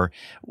or whatever.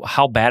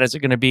 How bad is it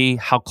going to be?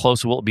 How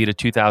close will it be to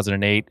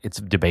 2008?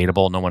 It's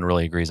debatable. No one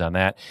really agrees on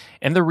that.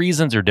 And the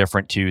reasons are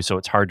different too, so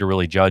it's hard to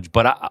really judge.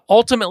 But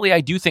ultimately,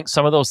 I do think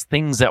some of those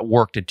things that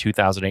worked in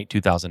 2008,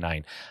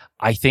 2009,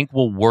 I think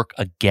will work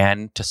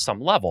again to some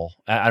level.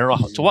 I don't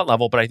know to what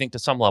level, but I think to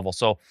some level.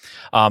 So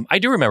I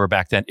do remember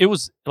back then, it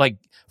was like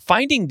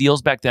finding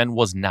deals back then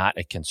was not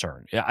a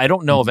concern. I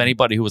don't know of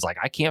anybody who was like,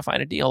 I can't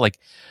find a deal. Like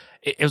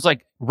it was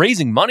like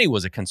raising money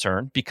was a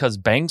concern because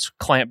banks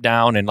clamped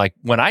down. And like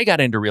when I got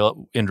into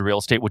real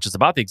estate, which is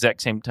about the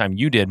exact same time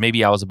you did,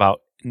 maybe I was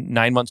about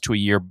 9 months to a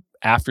year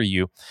after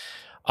you.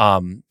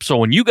 So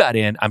when you got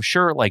in, I'm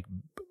sure like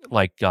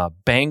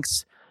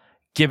banks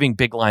giving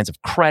big lines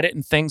of credit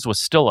and things was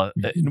still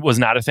was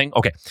not a thing.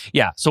 Okay.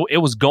 Yeah. So it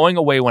was going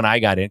away when I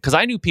got in because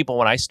I knew people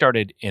when I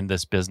started in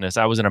this business,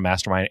 I was in a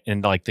mastermind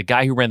and like the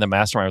guy who ran the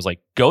mastermind was like,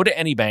 go to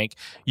any bank.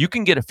 You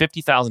can get a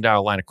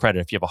 $50,000 line of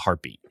credit if you have a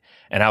heartbeat.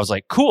 And I was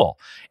like, cool.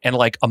 And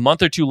like a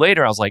month or two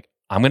later, I was like,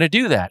 I'm going to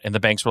do that. And the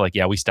banks were like,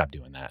 yeah, we stopped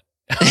doing that.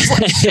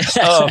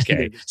 Oh,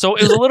 okay. So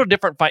it was a little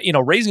different.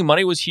 Raising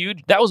money was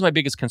huge. That was my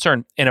biggest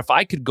concern. And if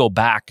I could go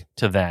back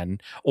to then,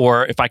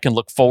 or if I can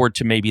look forward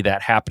to maybe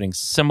that happening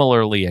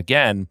similarly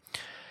again,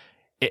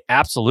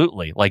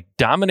 absolutely. Like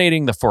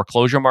dominating the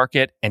foreclosure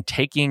market and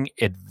taking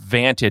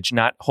advantage,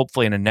 not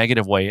hopefully in a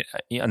negative way.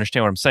 You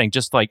understand what I'm saying?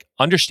 Just like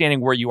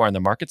understanding where you are in the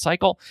market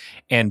cycle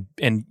and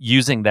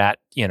using that,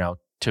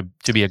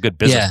 to be a good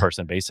business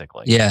person,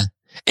 basically. Yeah.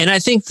 And I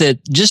think that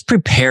just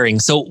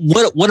preparing. So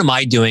what am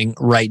I doing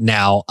right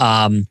now?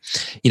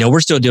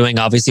 We're still doing,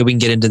 obviously we can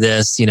get into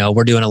this,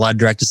 we're doing a lot of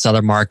direct to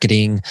seller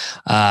marketing,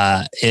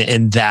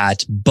 in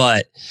that,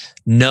 but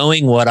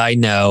knowing what I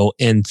know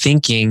and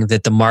thinking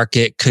that the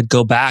market could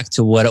go back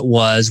to what it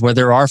was, where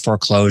there are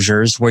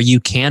foreclosures, where you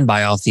can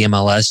buy off the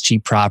MLS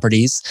cheap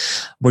properties,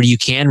 where you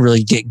can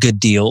really get good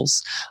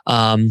deals,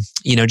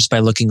 just by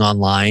looking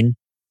online.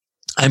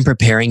 I'm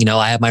preparing,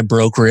 I have my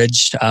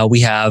brokerage.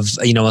 We have,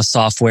 a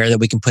software that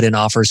we can put in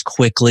offers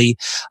quickly.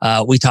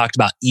 We talked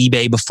about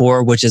eBay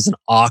before, which is an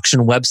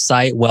auction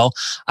website. Well,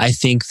 I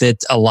think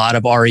that a lot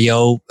of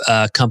REO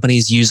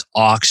companies use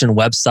auction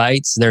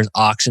websites. There's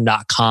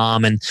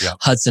auction.com and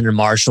Hudson and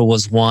Marshall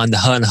was one. The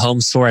HUD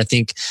Home Store, I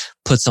think,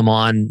 puts them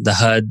on the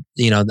HUD,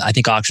 I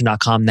think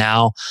auction.com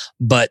now.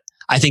 But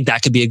I think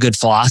that could be a good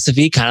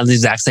philosophy, kind of the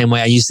exact same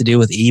way I used to do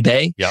with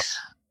eBay. Yep.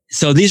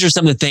 So these are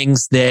some of the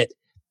things that,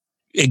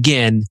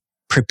 again,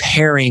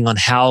 preparing on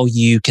how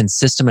you can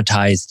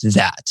systematize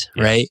that,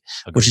 right?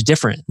 Agreed. Which is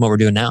different than what we're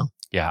doing now.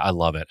 Yeah, I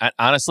love it.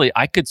 Honestly,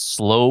 I could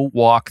slow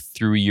walk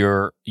through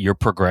your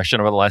progression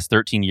over the last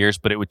 13 years,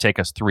 but it would take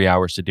us 3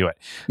 hours to do it.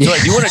 So I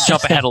do want to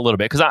jump ahead a little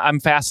bit because I'm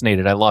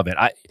fascinated. I love it.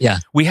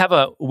 We have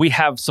a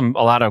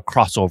lot of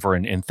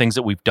crossover in things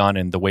that we've done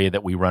and the way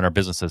that we run our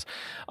businesses.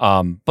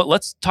 But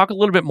let's talk a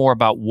little bit more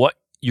about what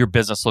your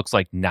business looks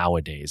like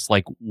nowadays.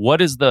 Like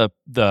what is the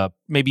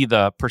maybe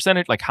the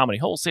percentage, like how many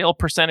wholesale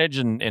percentage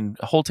and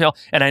wholesale?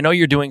 And I know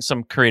you're doing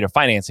some creative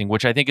financing,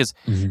 which I think is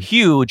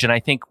huge and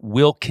I think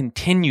will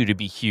continue to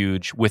be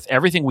huge with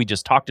everything we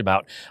just talked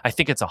about. I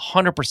think it's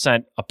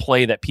 100% a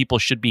play that people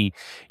should be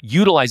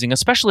utilizing,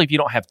 especially if you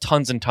don't have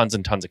tons and tons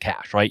and tons of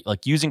cash, right?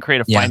 Like using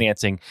creative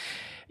financing,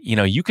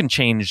 you can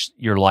change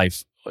your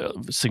life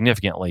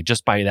significantly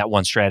just by that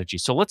one strategy.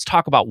 So let's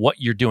talk about what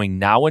you're doing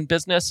now in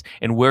business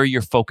and where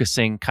you're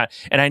focusing.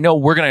 And I know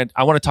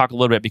I want to talk a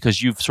little bit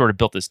because you've sort of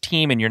built this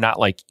team and you're not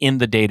like in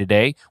the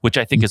day-to-day, which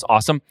I think is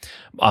awesome.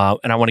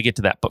 And I want to get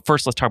to that. But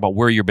first, let's talk about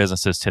where your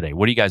business is today.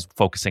 What are you guys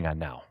focusing on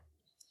now?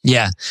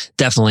 Yeah,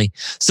 definitely.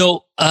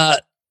 So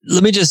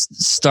let me just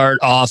start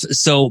off.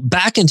 So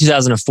back in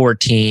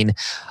 2014,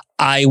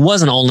 I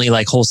wasn't only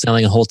like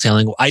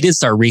wholesaling. I did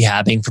start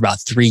rehabbing for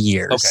about 3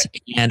 years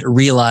and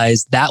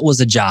realized that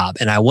was a job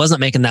and I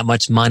wasn't making that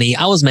much money.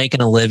 I was making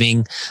a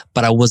living,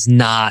 but I was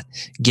not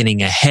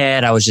getting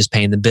ahead. I was just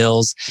paying the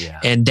bills. Yeah.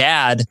 And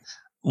Dad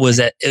was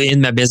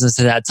in my business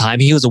at that time.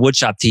 He was a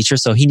woodshop teacher,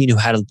 so he knew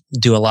how to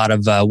do a lot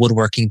of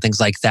woodworking,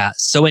 things like that.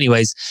 So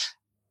anyways,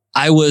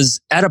 I was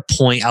at a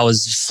point, I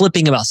was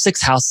flipping about 6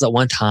 houses at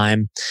one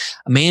time,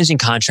 managing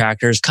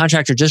contractors.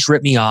 Contractor just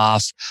ripped me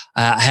off.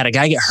 I had a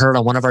guy get hurt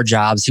on one of our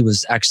jobs. He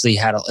was actually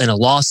in a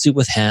lawsuit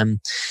with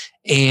him.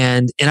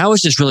 And I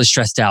was just really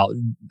stressed out.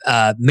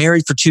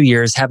 Married for 2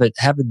 years, have a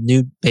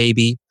new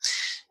baby.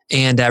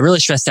 And really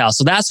stressed out.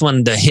 So that's when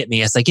it hit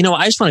me. It's like,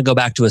 I just want to go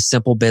back to a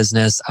simple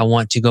business. I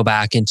want to go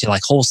back into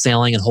like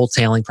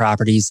wholesaling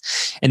properties.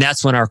 And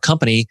that's when our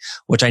company,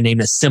 which I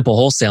named it Simple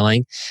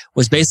Wholesaling,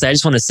 was basically, I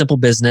just want a simple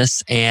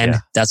business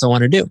and that's what I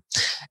want to do.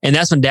 And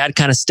that's when Dad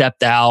kind of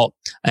stepped out.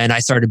 and I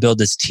started to build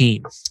this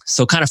team.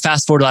 So kind of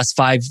fast forward the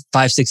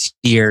last 6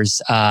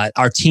 years,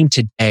 our team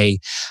today,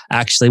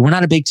 actually, we're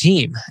not a big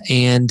team.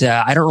 And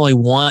I don't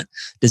really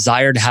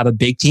desire to have a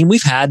big team.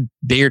 We've had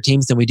bigger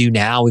teams than we do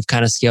now. We've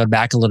kind of scaled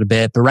back a little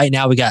bit. But right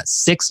now we got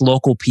 6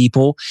 local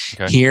people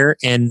here,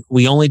 and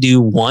we only do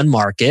 1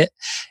 market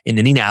in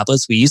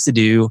Indianapolis. We used to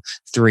do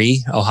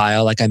 3,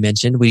 Ohio, like I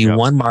mentioned. We do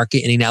 1 market,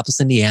 Indianapolis,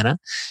 Indiana.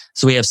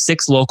 So we have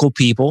 6 local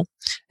people,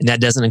 and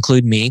that doesn't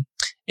include me.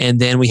 And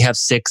then we have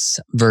 6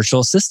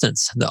 virtual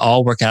assistants that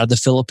all work out of the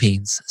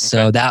Philippines.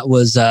 So that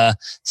was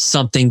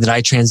something that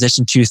I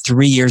transitioned to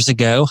 3 years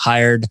ago,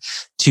 hired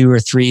 2 or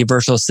 3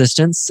 virtual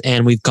assistants,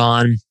 and we've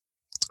gone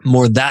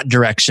more that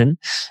direction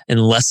and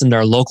lessened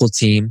our local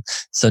team.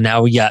 So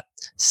now we got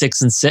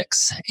 6 and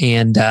 6.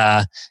 And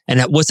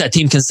what's that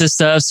team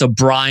consist of? So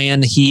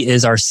Brian, he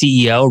is our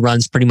CEO,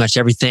 runs pretty much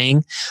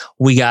everything.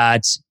 We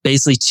got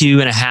basically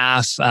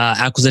 2.5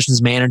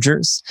 acquisitions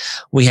managers.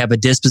 We have a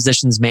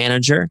dispositions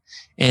manager,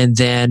 and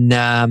then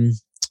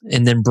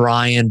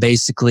Brian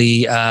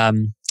basically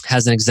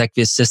has an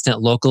executive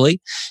assistant locally.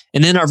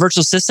 And then our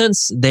virtual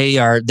assistants, they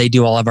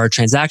do all of our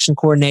transaction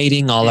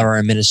coordinating, all of our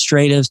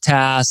administrative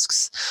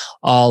tasks,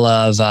 all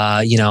of,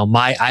 I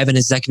have an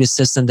executive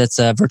assistant that's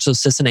a virtual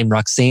assistant named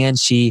Roxanne.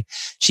 She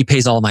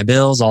pays all of my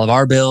bills, all of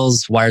our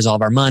bills, wires all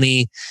of our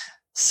money.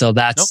 So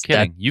that's no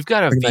kidding. You've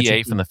got a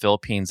VA from the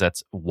Philippines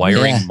that's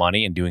wiring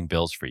money and doing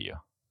bills for you.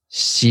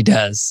 She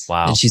does.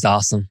 Wow. And she's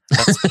awesome.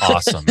 That's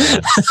awesome,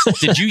 man.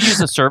 Did you use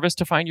a service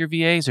to find your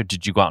VAs, or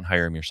did you go out and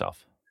hire them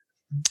yourself?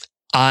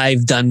 I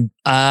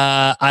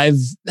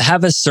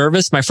have a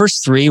service. My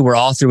first 3 were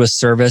all through a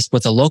service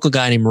with a local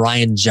guy named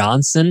Ryan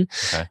Johnson.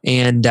 Okay.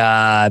 And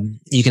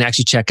you can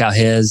actually check out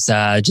his,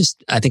 I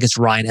think it's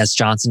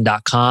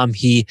RyanSJohnson.com.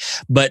 He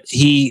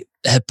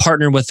had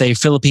partnered with a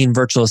Philippine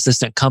virtual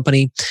assistant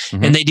company,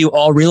 and they do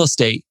all real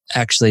estate.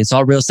 Actually, it's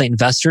all real estate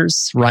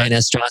investors,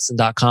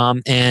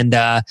 RyanSJohnson.com. And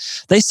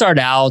they start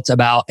out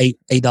about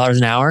 $8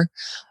 an hour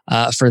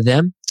for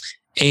them.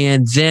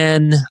 And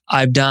then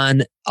I've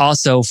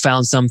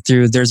found some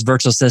there's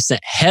virtual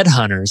assistant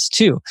headhunters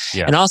too.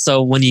 Yeah. And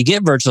also when you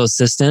get virtual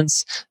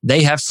assistants,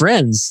 they have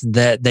friends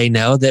that they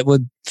know that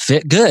would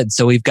fit good.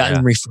 So we've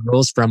gotten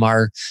referrals from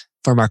our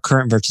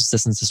current virtual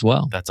assistants as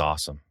well. That's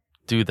awesome.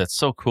 Dude, that's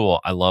so cool.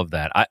 I love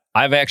that.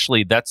 I've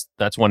actually, that's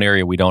one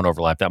area we don't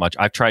overlap that much.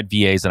 I've tried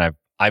VAs and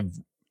I've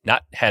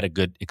not had a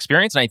good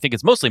experience. And I think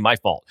it's mostly my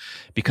fault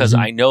because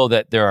I know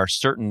that there are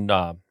certain,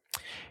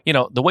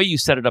 the way you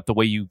set it up, the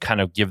way you kind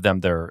of give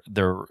them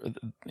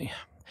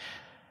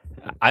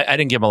I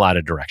didn't give them a lot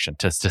of direction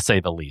to say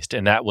the least.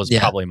 And that was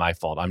probably my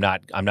fault. I'm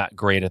not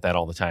great at that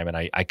all the time. And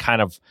I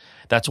kind of,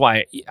 that's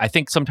why I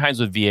think sometimes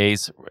with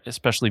VAs,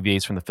 especially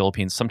VAs from the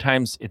Philippines,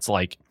 sometimes it's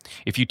like,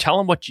 if you tell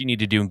them what you need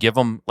to do and give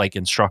them like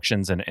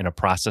instructions and a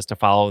process to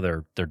follow,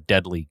 they're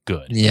deadly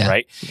good. Yeah.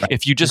 Right?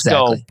 If you just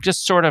go,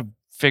 just sort of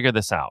figure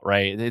this out,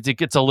 right? It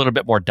gets a little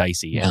bit more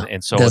dicey.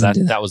 And so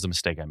that was the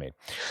mistake I made.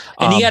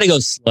 And you got to go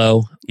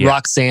slow. Yeah.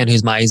 Roxanne,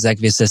 who's my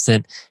executive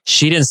assistant,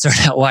 she didn't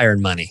start out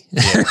wiring money.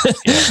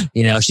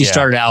 She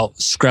started out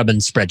scrubbing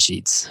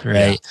spreadsheets,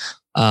 right?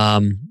 Yeah.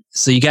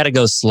 So you got to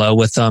go slow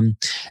with them.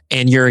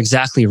 And you're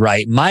exactly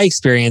right. My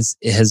experience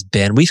has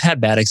been, we've had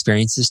bad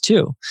experiences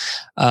too.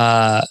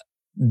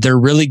 They're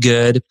really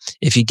good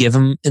if you give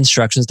them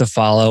instructions to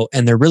follow,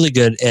 and they're really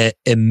good at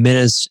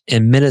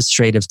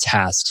administrative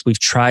tasks. We've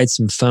tried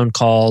some phone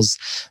calls,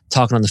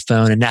 talking on the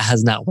phone, and that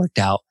has not worked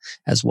out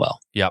as well.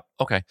 Yep.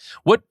 Okay.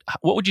 What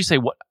would you say?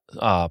 What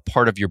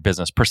part of your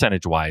business,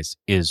 percentage-wise,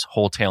 is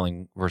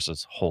wholesaling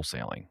versus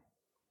wholesaling?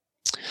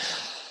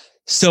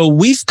 So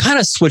we've kind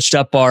of switched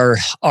up our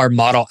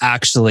model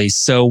actually.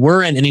 So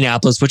we're in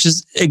Indianapolis, which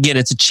is, again,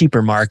 it's a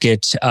cheaper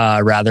market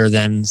rather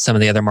than some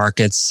of the other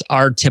markets.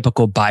 Our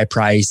typical buy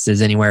price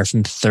is anywhere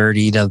from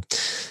 $30,000 to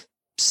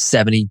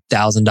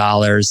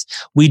 $70,000.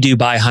 We do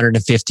buy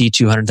 $150,000,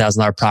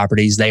 $200,000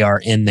 properties. They are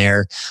in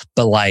there,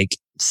 but like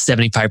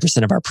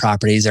 75% of our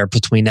properties are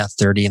between that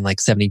 $30,000 and like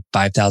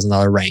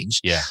 $75,000 range.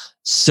 Yeah.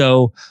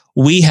 So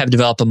we have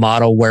developed a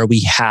model where we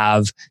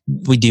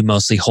do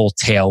mostly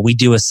wholesale. We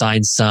do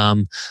assign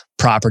some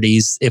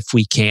properties if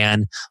we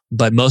can,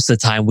 but most of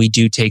the time we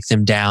do take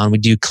them down. We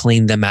do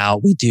clean them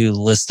out. We do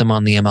list them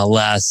on the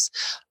MLS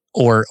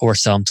or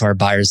sell them to our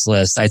buyers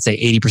list. I'd say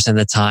 80% of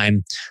the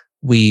time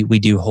we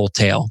do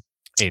wholesale.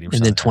 80%.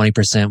 And then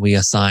 20% we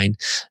assign.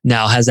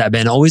 Now, has that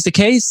been always the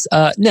case?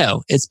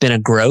 No, it's been a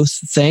growth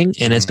thing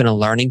and it's been a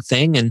learning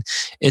thing and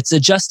it's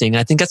adjusting.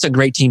 I think that's what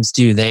great teams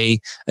do. They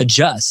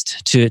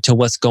adjust to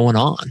what's going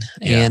on.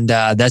 Yeah. And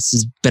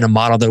that's been a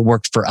model that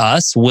worked for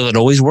us. Will it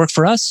always work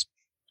for us?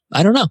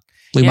 I don't know.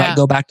 We might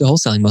go back to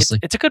wholesaling mostly.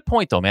 It's a good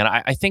point though, man.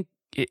 I think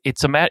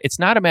it's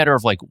not a matter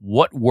of like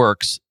what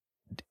works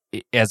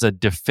as a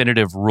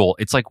definitive rule.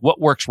 It's like what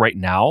works right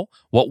now,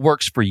 what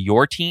works for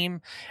your team.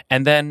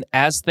 And then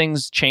as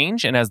things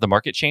change and as the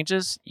market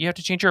changes, you have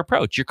to change your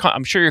approach.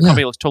 I'm sure your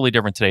company looks totally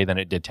different today than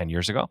it did 10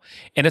 years ago.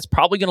 And it's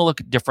probably going to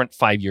look different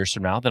 5 years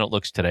from now than it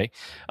looks today.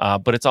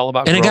 But it's all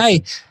about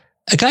growth.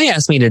 A guy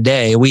asked me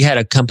today, we had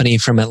a company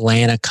from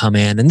Atlanta come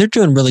in and they're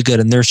doing really good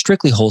and they're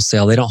strictly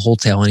wholesale. They don't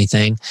wholesale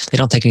anything. They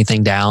don't take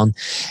anything down.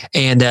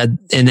 And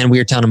then we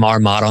were telling them our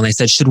model and they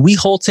said, should we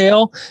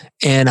wholesale?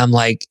 And I'm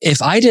like,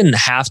 if I didn't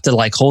have to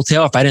like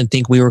wholesale, if I didn't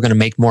think we were going to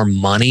make more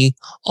money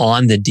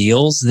on the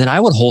deals, then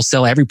I would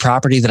wholesale every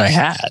property that I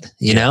had,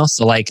 you know?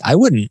 So like I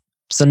wouldn't.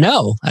 So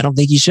no, I don't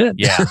think you should.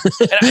 Yeah.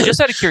 And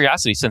just out of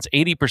curiosity, since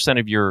 80%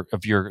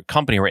 of your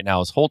company right now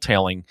is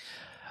wholesaling,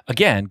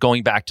 again,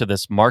 going back to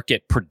this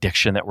market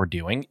prediction that we're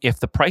doing,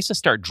 if the prices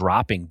start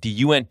dropping, do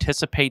you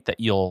anticipate that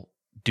you'll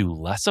do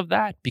less of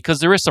that? Because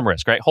there is some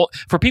risk, right?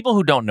 For people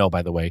who don't know,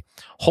 by the way,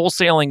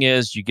 wholesaling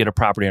is you get a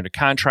property under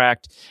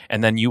contract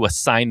and then you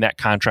assign that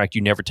contract.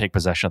 You never take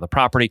possession of the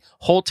property.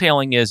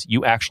 Wholesaling is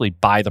you actually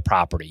buy the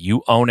property.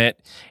 You own it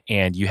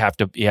and you have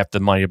the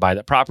money to buy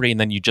that property. And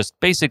then you just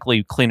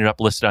basically clean it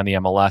up, list it on the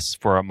MLS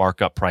for a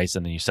markup price,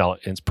 and then you sell it.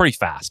 And it's pretty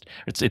fast.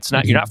 It's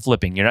not, you're not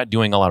flipping. You're not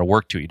doing a lot of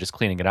work to it. You're just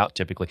cleaning it out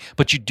typically.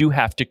 But you do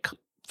have to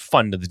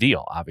fund the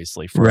deal,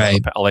 obviously, for a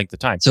length of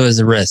time. So there's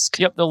a risk.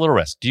 Yep, the little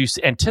risk. Do you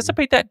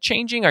anticipate that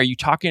changing? Are you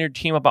talking to your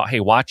team about,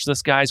 hey, watch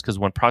this, guys, because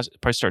when prices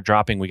start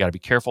dropping, we got to be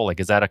careful? Like,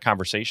 is that a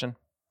conversation?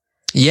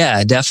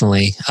 Yeah,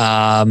 definitely.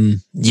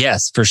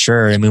 Yes, for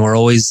sure. I mean, we're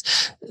always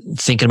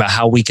thinking about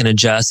how we can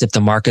adjust if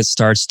the market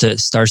starts to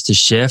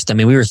shift. I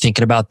mean, we were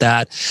thinking about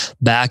that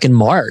back in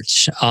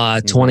March,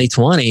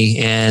 2020,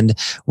 and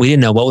we didn't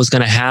know what was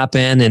going to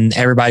happen. And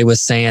everybody was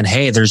saying,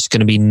 hey, there's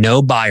going to be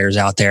no buyers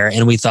out there.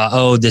 And we thought,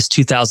 oh, this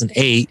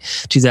 2008,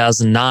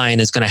 2009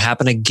 is going to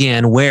happen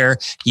again, where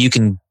you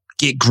can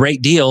get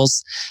great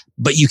deals,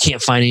 but you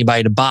can't find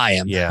anybody to buy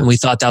them. Yeah. And we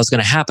thought that was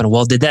going to happen.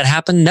 Well, did that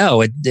happen?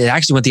 No, it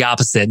actually went the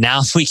opposite.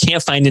 Now we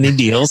can't find any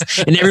deals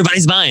and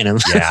everybody's buying them.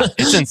 Yeah.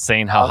 It's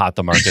insane how hot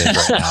the market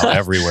is right now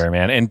everywhere,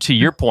 man. And to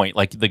your point,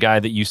 like the guy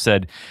that you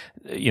said,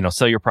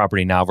 sell your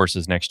property now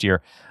versus next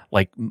year.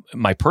 Like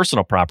my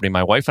personal property,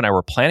 my wife and I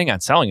were planning on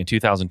selling in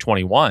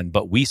 2021,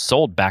 but we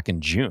sold back in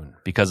June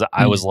because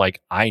I was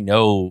like, I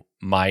know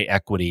my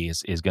equity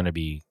is going to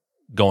be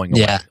going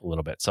away a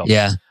little bit. So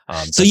yeah.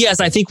 So yes,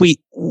 I think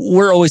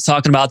we're always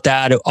talking about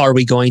that. Are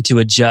we going to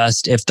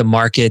adjust if the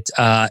market,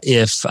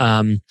 if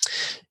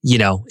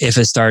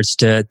it starts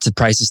to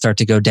prices start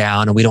to go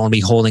down and we don't want to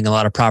be holding a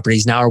lot of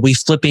properties now? Are we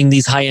flipping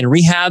these high end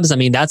rehabs? I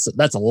mean, that's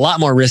a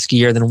lot more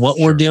riskier than what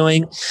we're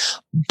doing,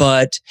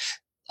 but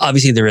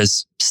obviously there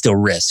is still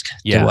risk.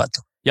 Yeah.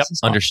 Yep.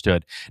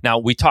 Understood. Now,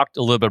 we talked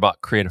a little bit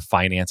about creative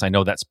finance. I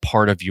know that's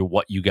part of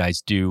what you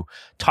guys do.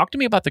 Talk to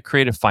me about the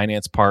creative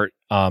finance part.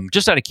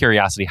 Just out of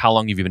curiosity, how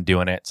long have you been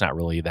doing it? It's not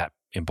really that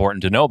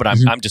important to know, but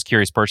I'm just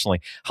curious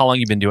personally, how long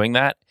you've been doing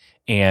that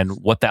and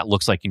what that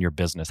looks like in your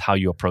business, how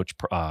you approach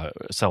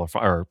seller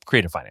or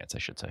creative finance, I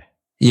should say.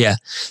 Yeah.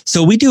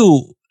 So we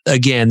do.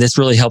 Again, this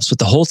really helps with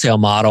the wholesale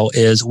model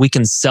is we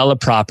can sell a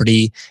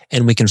property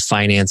and we can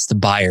finance the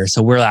buyer.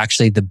 So we're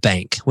actually the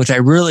bank, which I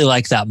really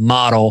like that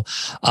model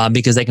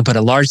because they can put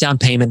a large down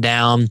payment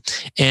down.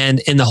 And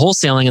in the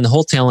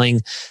wholesaling,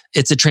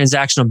 it's a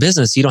transactional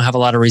business. You don't have a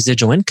lot of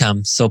residual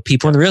income. So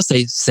people in the real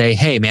estate say,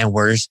 hey man,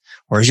 where's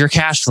your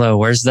cash flow?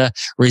 Where's the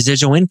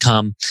residual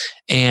income?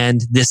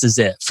 And this is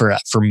it for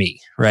me,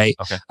 right?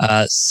 Okay.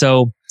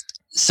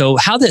 So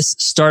how this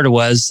started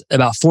was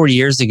about 4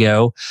 years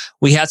ago,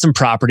 we had some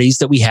properties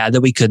that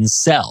we couldn't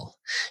sell.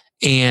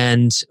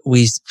 And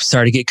we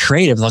started to get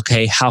creative.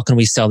 Okay, how can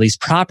we sell these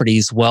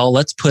properties? Well,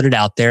 let's put it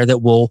out there that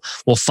we'll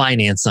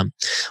finance them.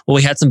 Well,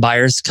 we had some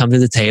buyers come to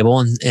the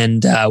table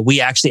and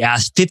we actually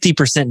asked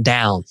 50%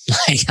 down.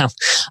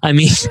 I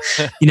mean,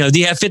 do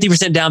you have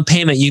 50% down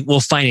payment?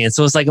 We'll finance.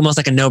 So it's like almost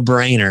like a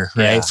no-brainer,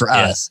 right? For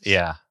us.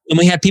 Yeah. And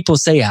we had people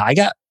say, I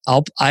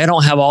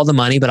don't have all the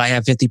money, but I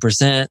have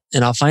 50%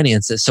 and I'll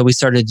finance it. So we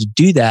started to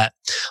do that.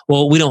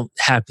 Well, we don't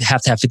have to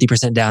have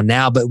 50% down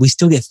now, but we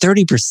still get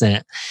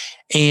 30%.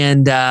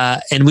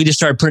 And we just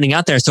started putting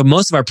out there. So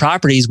most of our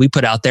properties we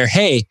put out there,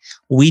 hey,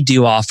 we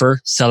do offer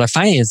seller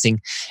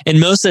financing. And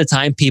most of the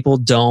time people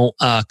don't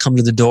come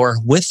to the door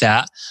with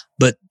that,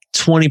 but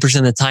 20%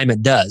 of the time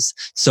it does.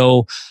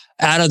 So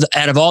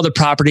out of all the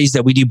properties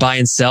that we do buy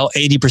and sell,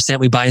 80%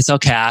 we buy and sell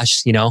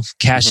cash,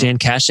 cash in,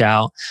 cash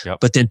out. Yep.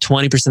 But then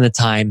 20% of the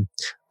time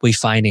we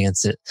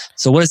finance it.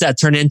 So what does that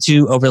turn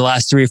into over the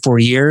last 3 or 4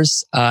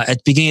 years? At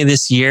the beginning of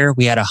this year,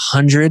 we had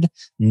 100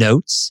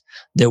 notes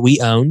that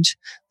we owned,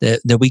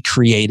 that we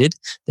created,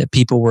 that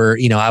people were,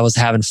 I was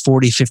having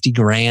 40, 50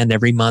 grand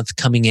every month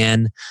coming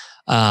in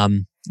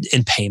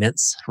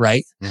payments,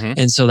 right? Mm-hmm.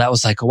 And so that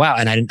was like, wow.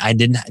 And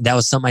that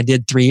was something I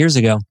did 3 years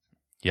ago.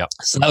 Yep.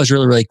 So that was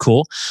really, really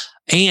cool.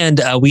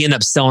 And we ended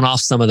up selling off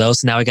some of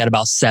those. Now we got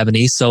about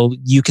 70. So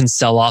you can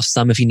sell off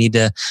some if you need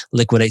to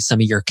liquidate some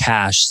of your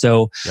cash.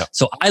 So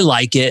I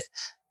like it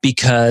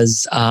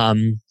because,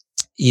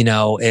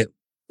 it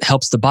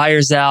helps the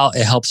buyers out.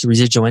 It helps the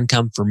residual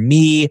income for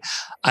me.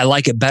 I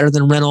like it better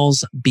than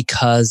rentals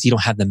because you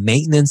don't have the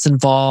maintenance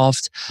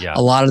involved. Yeah.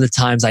 A lot of the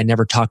times I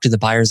never talk to the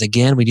buyers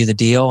again. We do the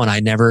deal and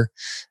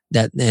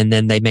and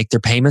then they make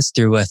their payments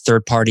through a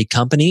third party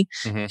company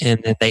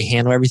and then they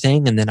handle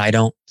everything. And then I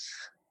don't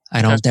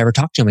I don't have to ever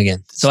talk to them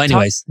again. So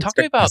anyways, talk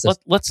to me about,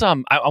 let's I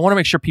want to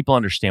make sure people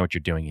understand what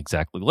you're doing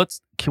exactly.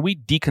 Can we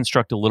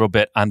deconstruct a little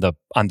bit on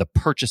the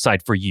purchase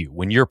side for you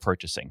when you're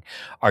purchasing?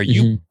 Are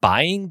you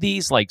buying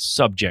these like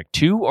subject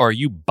to, or are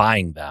you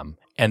buying them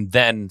and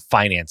then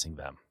financing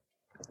them?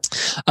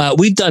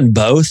 We've done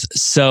both.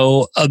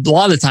 So a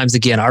lot of the times,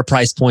 again, our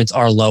price points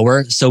are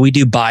lower. So we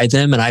do buy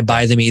them, and I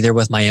buy them either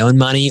with my own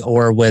money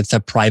or with a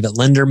private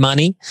lender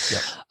money.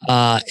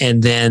 Yep.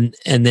 And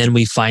then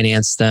we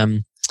finance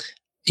them.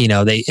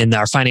 And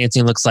our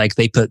financing looks like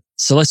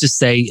so let's just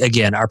say,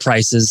 again, our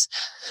prices,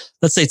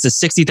 let's say it's a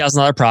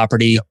 $60,000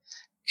 property. Yep.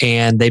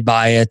 And they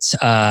buy it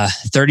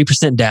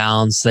 30%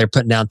 down. So they're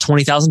putting down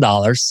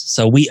 $20,000.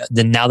 So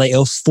now they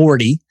owe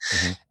 40.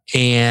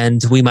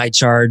 And we might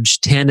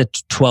charge 10 to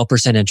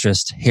 12%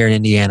 interest here in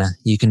Indiana.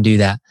 You can do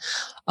that.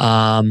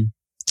 So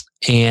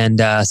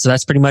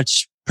that's pretty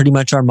much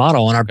our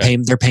model.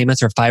 And their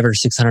payments are $500 or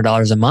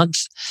 $600 a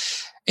month.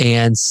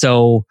 And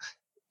so,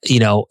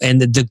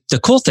 and the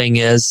cool thing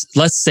is,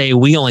 let's say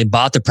we only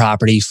bought the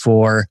property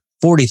for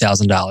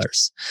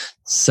 $40,000.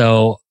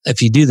 So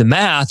if you do the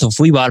math, if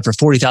we bought it for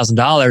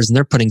 $40,000 and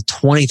they're putting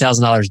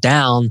 $20,000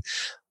 down,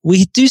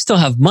 we do still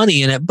have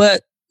money in it,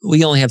 but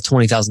we only have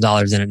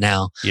 $20,000 in it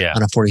now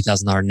on a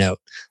 $40,000 note.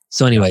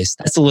 So anyways,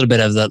 that's a little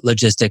bit of the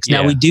logistics.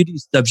 Now we do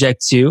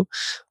subject to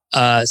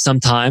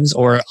sometimes,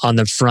 or on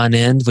the front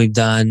end, we've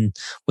done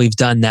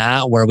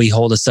that where we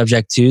hold a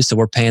subject to. So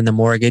we're paying the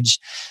mortgage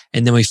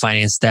and then we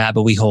finance that,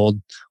 but we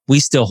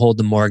still hold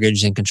the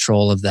mortgage and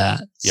control of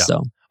that. Yeah.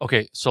 So,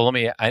 okay. So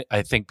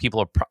I think people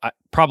are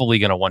probably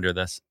going to wonder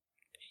this.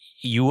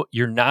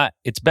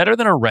 It's better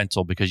than a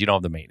rental because you don't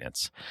have the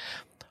maintenance.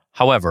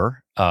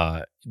 However,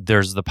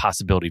 there's the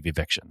possibility of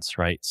evictions,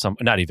 right?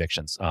 Not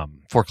evictions,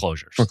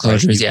 foreclosures.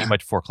 Foreclosures, right? You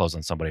might foreclose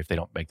on somebody if they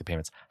don't make the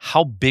payments.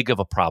 How big of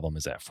a problem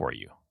is that for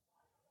you?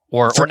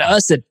 For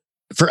us,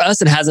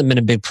 it hasn't been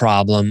a big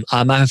problem.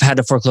 I've had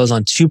to foreclose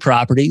on 2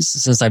 properties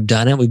since I've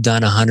done it. We've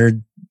done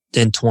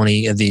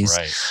 120 of these.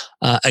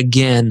 Right.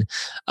 Again,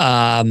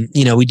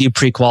 we do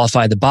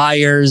pre-qualify the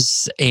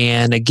buyers,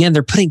 and again,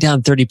 they're putting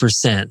down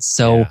 30%.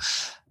 So.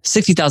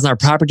 $60,000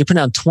 property, they're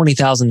putting down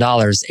 $20,000.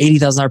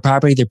 $80,000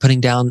 property, they're putting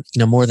down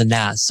more than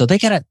that. So they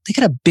got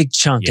a big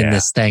chunk in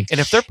this thing. And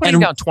if they're putting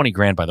down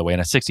 $20,000, by the way,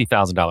 in a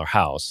 $60,000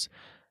 house,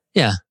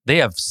 they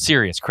have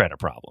serious credit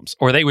problems,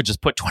 or they would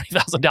just put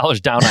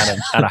 $20,000 down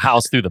on a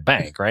house through the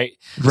bank, right?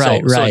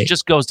 Right. So it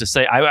just goes to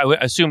say, I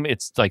assume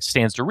it's like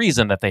stands to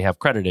reason that they have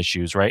credit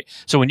issues, right?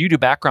 So when you do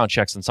background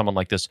checks on someone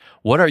like this,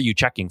 what are you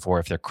checking for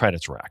if their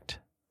credit's wrecked?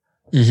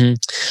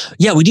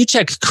 Yeah, we do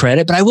check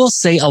credit, but I will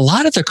say a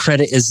lot of the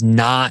credit is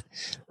not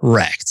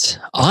wrecked.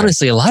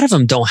 Honestly, a lot of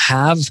them don't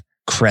have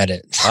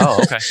credit.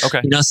 Oh,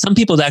 okay. Some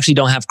people actually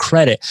don't have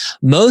credit.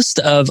 Most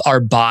of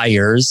our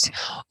buyers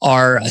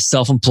are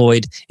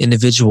self-employed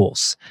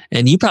individuals.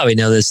 And you probably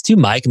know this too,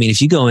 Mike. I mean, if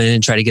you go in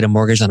and try to get a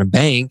mortgage on a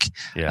bank,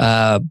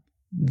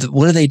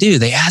 what do?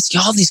 They ask you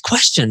all these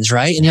questions,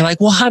 right? And you're like,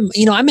 well,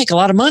 I make a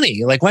lot of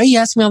money. Like, why are you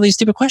asking me all these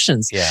stupid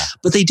questions? Yeah.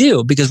 But they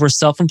do, because we're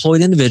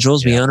self-employed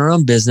individuals. We own our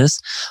own business.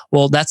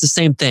 Well, that's the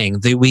same thing.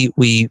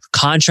 We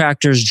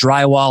contractors,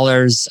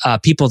 drywallers,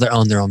 people that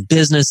own their own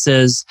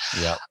businesses,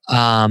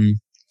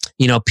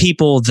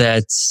 people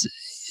that,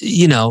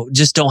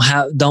 just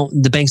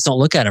the banks don't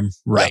look at them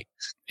right.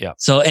 Yeah.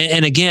 So,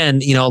 and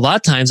again, a lot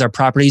of times our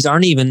properties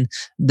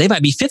they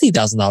might be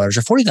 $50,000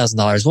 or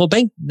 $40,000. Well,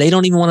 bank, they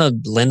don't even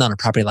want to lend on a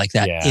property like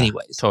that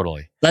anyways.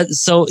 Totally.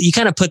 So you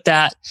kind of put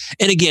that,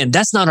 and again,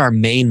 that's not our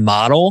main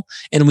model,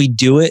 and we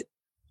do it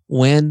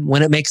when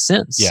it makes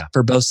sense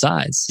for both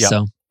sides. Yeah.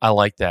 So I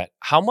like that.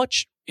 How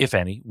much, if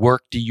any,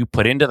 work do you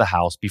put into the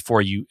house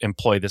before you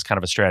employ this kind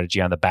of a strategy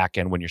on the back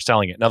end when you're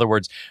selling it? In other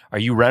words, are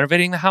you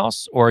renovating the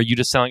house, or are you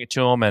just selling it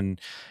to them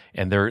and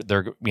they're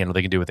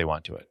they can do what they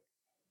want to it?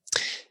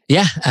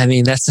 Yeah, I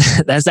mean,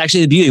 that's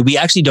actually the beauty. We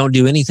actually don't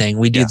do anything.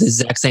 We do the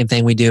exact same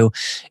thing we do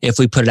if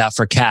we put it out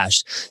for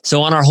cash.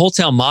 So on our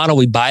wholesale model,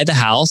 we buy the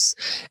house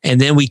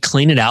and then we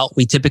clean it out.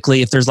 We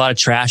typically, if there's a lot of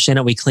trash in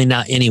it, we clean it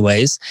out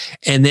anyways.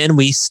 And then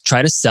we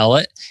try to sell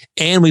it,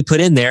 and we put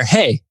in there,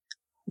 hey,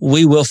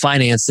 we will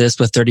finance this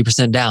with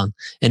 30% down.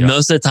 And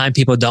most of the time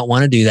people don't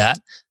want to do that,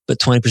 but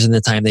 20% of the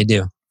time they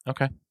do.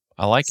 Okay.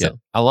 I like it.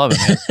 I love it,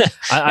 man.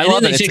 I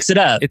love it. They fix it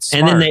up. It's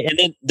smart. And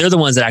then they're the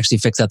ones that actually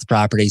fix up the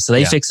property. So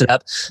they fix it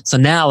up. So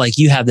now, like,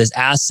 you have this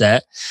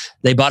asset.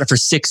 They bought it for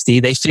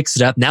 60. They fix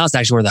it up. Now it's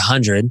actually worth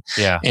 100.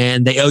 Yeah.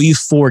 And they owe you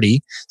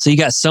 40. So you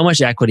got so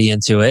much equity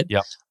into it.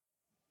 Yep.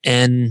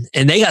 And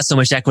they got so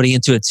much equity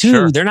into it too.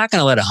 Sure. They're not going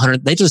to let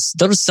 100. They'll just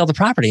sell the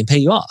property and pay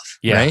you off.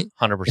 Yeah. Right.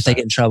 100%. If they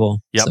get in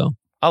trouble. Yep. So.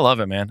 I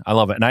love it, man. I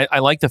love it. And I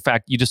like the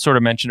fact you just sort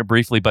of mentioned it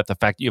briefly, but the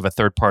fact that you have a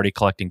third party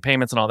collecting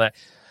payments and all that,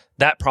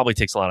 that probably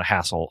takes a lot of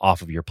hassle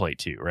off of your plate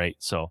too, right?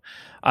 So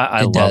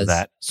I love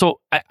that. So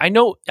I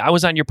know I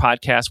was on your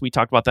podcast. We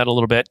talked about that a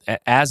little bit.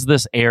 As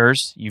this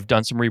airs, you've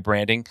done some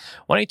rebranding.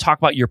 Why don't you talk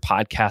about your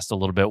podcast a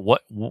little bit?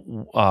 What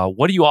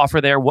do you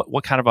offer there?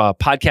 What kind of a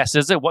podcast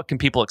is it? What can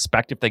people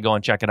expect if they go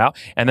and check it out?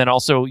 And then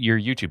also your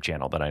YouTube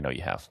channel that I know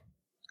you have.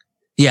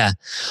 Yeah.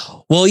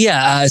 Well,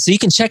 yeah. So you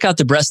can check out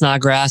the Brett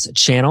Snodgrass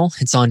channel.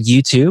 It's on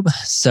YouTube.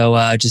 So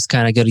just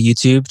kind of go to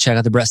YouTube, check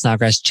out the Brett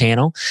Snodgrass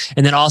channel.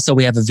 And then also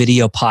we have a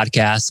video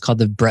podcast called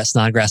the Brett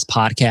Snodgrass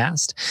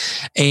Podcast.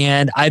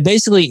 And I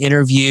basically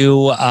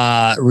interview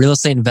real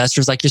estate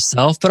investors like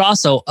yourself, but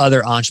also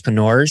other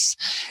entrepreneurs.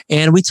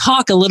 And we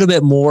talk a little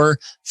bit more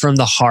from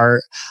the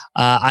heart.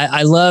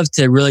 I love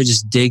to really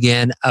just dig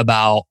in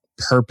about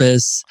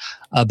purpose,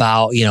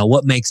 about,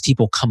 what makes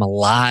people come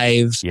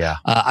alive. Yeah.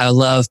 I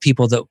love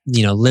people that,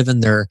 live in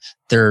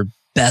their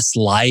best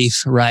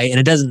life, right?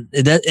 And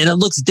it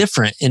looks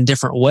different in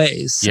different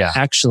ways. Yeah.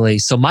 Actually.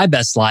 So my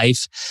best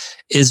life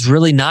is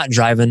really not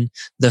driving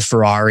the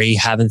Ferrari,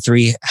 having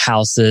 3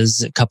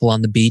 houses, a couple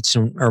on the beach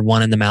or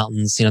one in the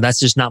mountains. That's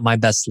just not my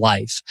best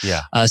life.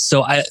 Yeah.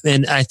 So I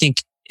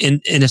think,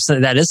 and if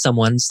that is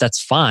someone's,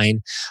 that's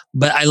fine.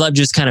 But I love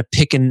just kind of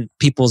picking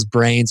people's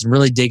brains and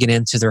really digging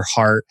into their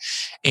heart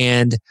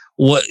and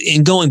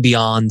going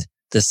beyond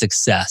the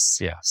success.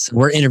 Yeah. So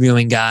we're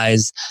interviewing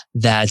guys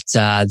that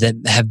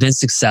have been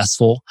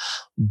successful,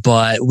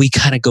 but we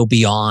kind of go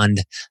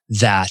beyond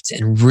that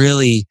and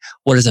really,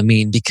 what does it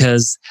mean?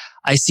 Because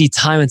I see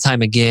time and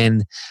time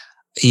again,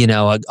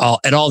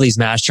 at all these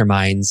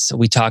masterminds,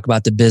 we talk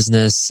about the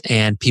business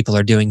and people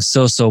are doing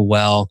so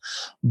well.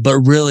 But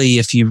really,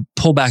 if you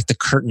pull back the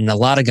curtain, a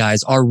lot of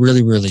guys are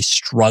really, really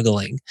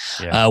struggling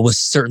with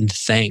certain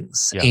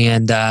things. Yeah.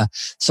 And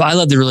so I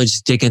love to really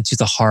just dig into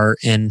the heart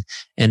and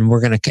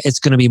it's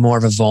going to be more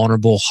of a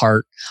vulnerable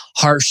heart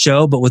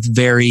show, but with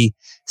very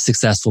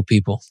successful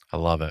people. I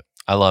love it.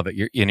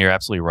 You're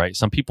absolutely right.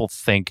 Some people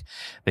think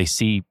they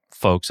see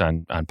folks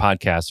on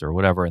podcasts or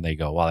whatever, and they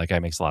go, wow, that guy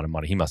makes a lot of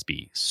money. He must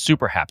be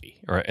super happy,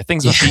 or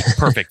things must be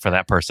perfect for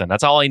that person.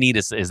 That's all I need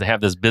is to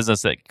have this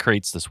business that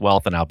creates this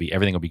wealth, and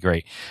everything will be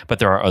great. But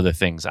there are other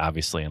things,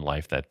 obviously, in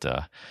life that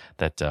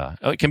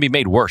it can be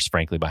made worse,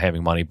 frankly, by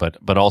having money.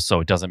 But also,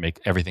 it doesn't make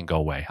everything go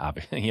away.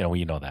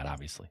 You know that,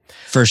 obviously,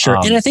 for sure.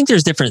 And I think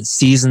there's different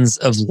seasons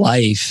of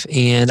life,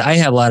 and I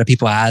have a lot of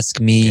people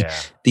ask me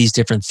these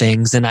different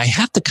things, and I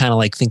have to kind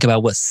of think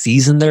about what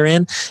season they're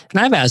in. And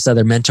I've asked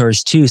other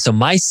mentors too. So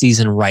my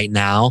season right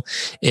now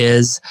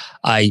is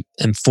I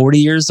am 40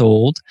 years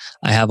old.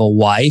 I have a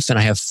wife and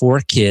I have 4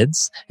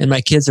 kids, and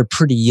my kids are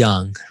pretty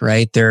young,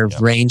 right? They're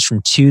range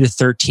from 2 to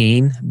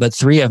 13, but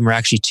 3 of them are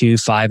actually 2,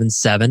 5, and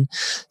 7.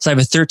 So I have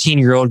a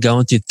 13-year-old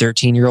going through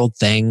 13-year-old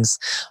things.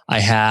 I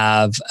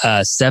have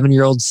a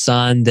 7-year-old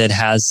son that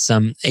has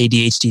some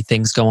ADHD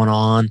things going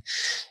on.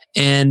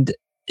 And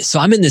so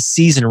I'm in this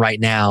season right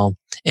now,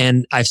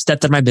 and I've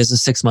stepped out of my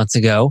business 6 months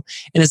ago.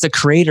 And as a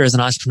creator, as an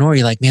entrepreneur,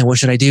 you're like, man, what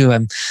should I do? I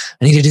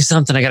need to do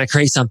something. I got to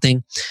create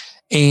something.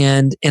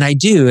 And I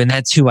do, and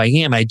that's who I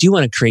am. I do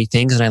want to create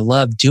things, and I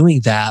love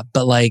doing that.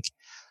 But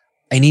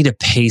I need to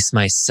pace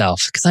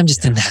myself because I'm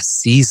just in that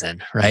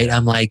season, right?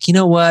 I'm like, you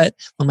know what?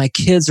 When my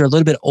kids are a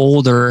little bit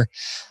older,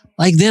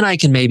 then I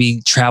can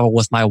maybe travel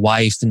with my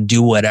wife and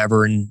do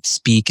whatever and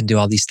speak and do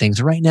all these things.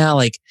 But right now,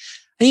 I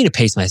need to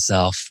pace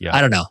myself. Yeah. I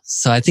don't know.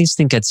 So I think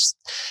it's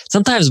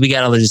sometimes we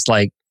got to just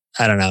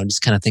I don't know,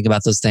 just kind of think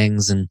about those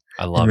things and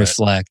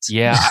reflect.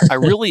 Yeah. I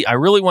really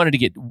wanted to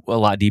get a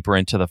lot deeper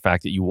into the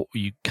fact that you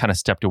kind of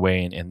stepped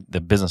away and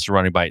the business is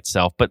running by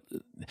itself. But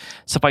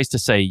suffice to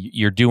say,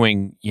 you're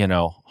doing,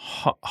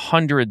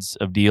 hundreds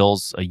of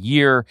deals a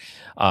year.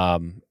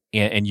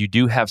 And you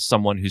do have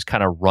someone who's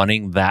kind of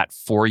running that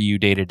for you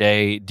day to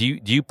day. Do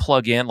you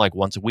plug in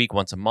once a week,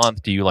 once a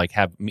month? Do you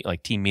have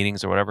team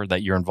meetings or whatever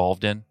that you're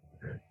involved in?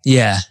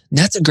 Yeah,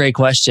 that's a great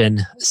question.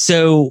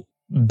 So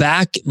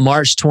back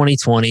March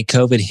 2020,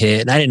 COVID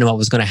hit, and I didn't know what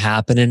was going to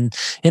happen.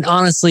 And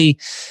honestly,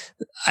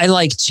 I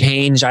like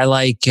change. I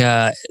like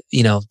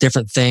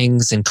different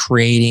things and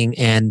creating.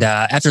 And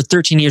after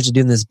 13 years of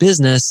doing this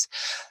business,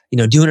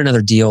 doing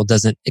another deal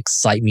doesn't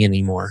excite me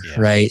anymore,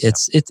 right? Yeah.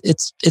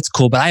 It's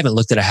cool, but I haven't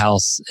looked at a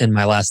house in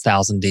my last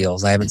 1,000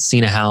 deals. I haven't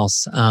seen a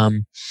house.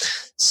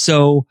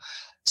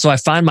 So I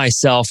find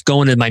myself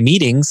going to my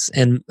meetings,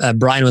 and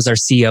Brian was our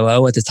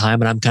COO at the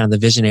time, and I'm kind of the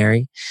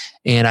visionary.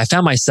 And I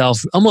found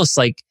myself almost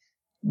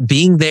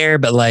being there,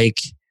 but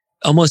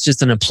almost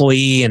just an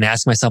employee, and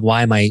ask myself,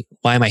 why am I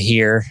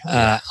here?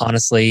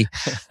 Honestly.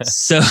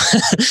 So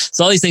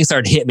all these things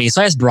started to hit me.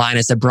 So I asked Brian,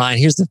 I said, Brian,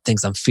 here's the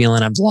things I'm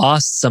feeling. I've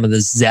lost some of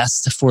the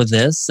zest for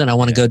this, and I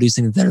want to go do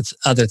some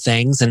other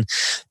things. And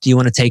do you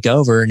want to take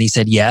over? And he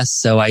said, yes.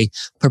 So I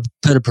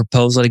put a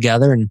proposal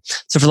together. And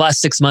so for the last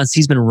 6 months,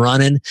 he's been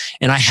running,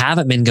 and I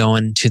haven't been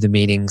going to the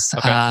meetings.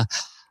 Okay.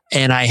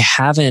 And I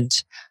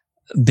haven't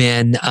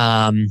been,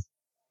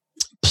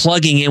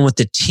 plugging in with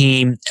the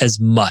team as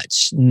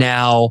much.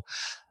 Now,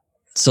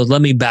 so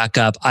let me back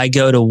up. I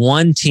go to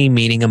one team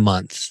meeting a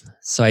month.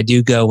 So I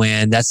do go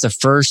in. That's the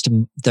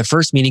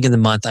first meeting of the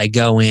month. I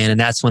go in, and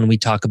that's when we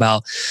talk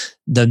about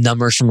the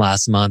numbers from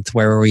last month.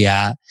 Where were we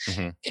at?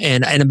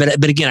 Mm-hmm.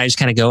 But again, I just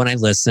kind of go and I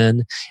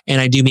listen,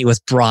 and I do meet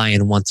with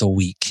Brian once a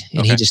week,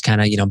 and he just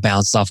kind of,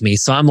 bounces off me.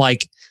 So I'm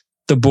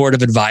the board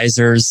of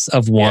advisors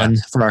of one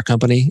for our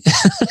company.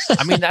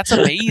 I mean, that's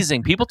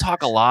amazing. People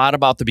talk a lot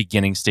about the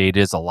beginning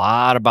stages, a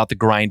lot about the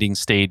grinding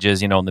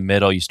stages, in the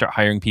middle, you start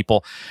hiring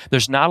people.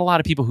 There's not a lot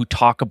of people who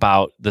talk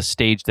about the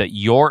stage that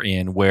you're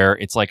in where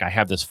it's like, I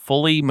have this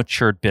fully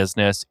matured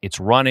business. It's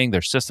running,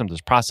 there's systems,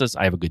 there's process.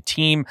 I have a good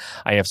team.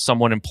 I have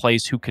someone in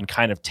place who can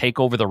kind of take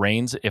over the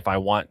reins if I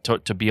want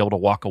to be able to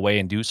walk away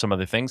and do some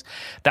other things.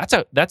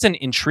 That's an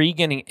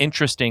intriguing,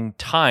 interesting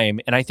time.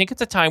 And I think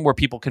it's a time where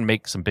people can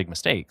make some big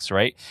mistakes,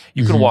 right?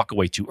 You can walk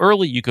away too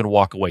early. You can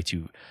walk away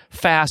too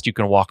fast. You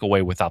can walk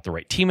away without the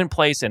right team in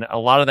place. And a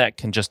lot of that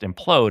can just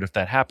implode if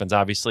that happens,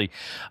 obviously.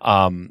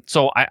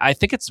 So I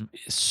think it's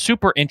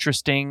super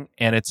interesting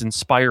and it's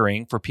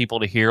inspiring for people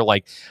to hear,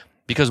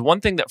 because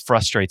one thing that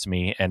frustrates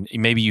me, and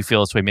maybe you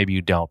feel this way, maybe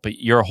you don't, but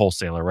you're a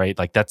wholesaler, right?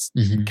 Like that's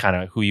kind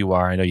of who you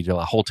are. I know you do a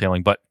lot of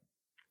wholesaling, but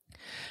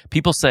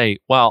people say,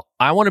 well,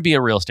 I want to be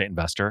a real estate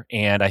investor,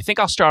 and I think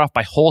I'll start off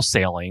by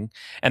wholesaling.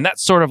 And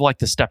that's sort of like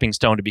the stepping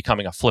stone to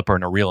becoming a flipper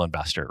and a real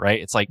investor,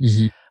 right? It's like,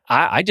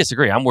 I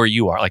disagree. I'm where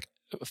you are. Like,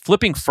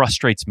 flipping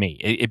frustrates me.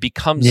 It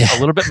becomes a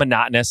little bit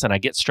monotonous and I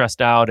get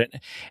stressed out. And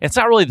it's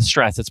not really the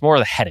stress. It's more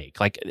of the headache,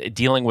 like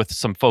dealing with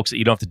some folks that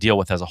you don't have to deal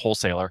with as a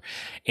wholesaler.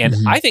 And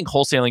I think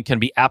wholesaling can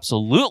be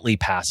absolutely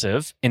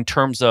passive in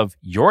terms of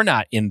you're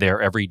not in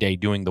there every day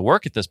doing the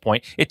work at this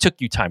point. It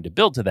took you time to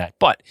build to that.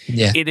 But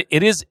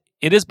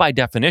it is by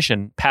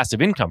definition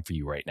passive income for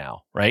you right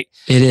now, right?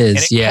 It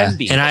is,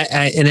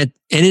 and it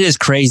is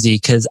crazy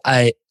because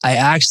I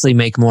actually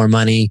make more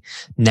money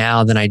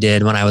now than I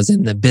did when I was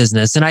in the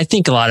business, and I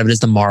think a lot of it is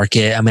the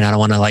market. I mean, I don't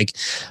want to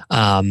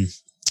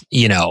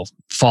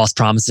false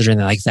promises or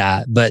anything like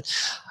that, but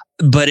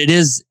it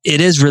is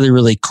really,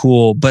 really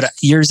cool. But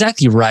you're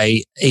exactly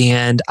right,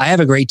 and I have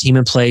a great team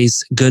in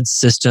place, good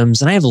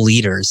systems, and I have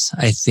leaders,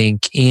 I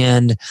think,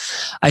 and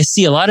I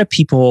see a lot of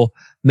people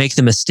make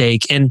the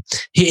mistake. And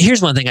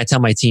here's one thing I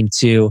tell my team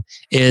too,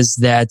 is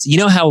that,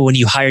 how when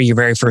you hire your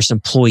very first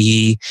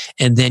employee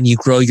and then you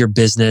grow your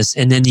business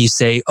and then you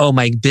say, oh,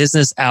 my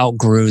business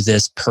outgrew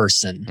this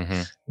person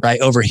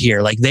right over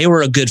here. Like they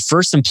were a good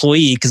first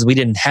employee because we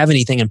didn't have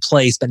anything in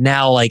place, but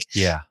now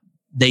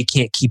they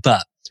can't keep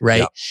up. Right.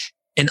 Yep.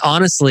 And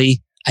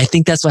honestly, I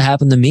think that's what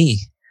happened to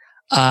me.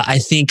 I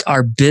think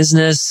our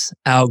business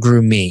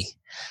outgrew me.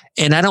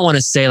 And I don't want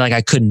to say like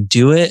I couldn't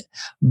do it,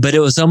 but it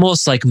was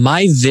almost like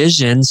my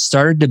vision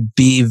started to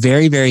be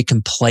very, very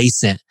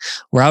complacent,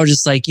 where I was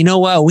just like, you know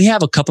what, we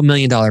have a $2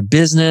 million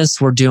business.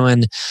 We're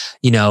doing,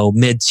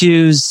 mid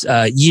twos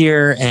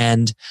year,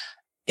 and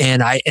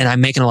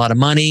I'm making a lot of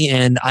money,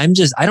 and I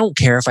don't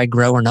care if I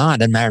grow or not. It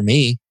doesn't matter to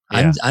me.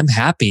 Yeah. I'm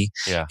happy.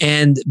 Yeah.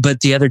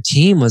 But the other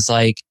team was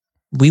like,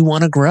 we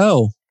want to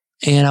grow.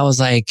 And I was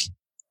like,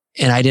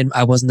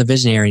 I wasn't the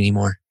visionary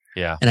anymore.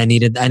 Yeah. And I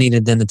needed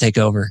them to take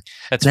over.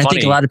 That's funny. I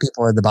think a lot of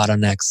people are the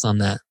bottlenecks on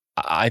that.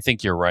 I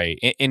think you're right.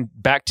 And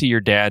back to your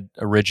dad,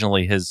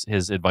 originally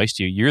his advice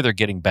to you, you're either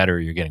getting better or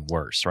you're getting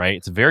worse, right?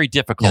 It's very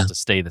difficult to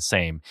stay the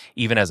same,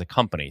 even as a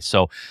company.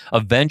 So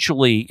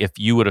eventually, if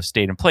you would have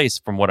stayed in place,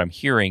 from what I'm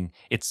hearing,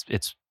 it's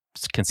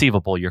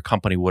conceivable your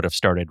company would have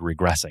started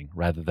regressing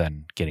rather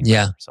than getting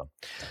better. So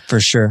for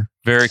sure.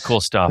 Very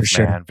cool stuff,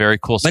 man. Very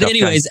cool stuff. But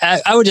anyways,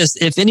 I would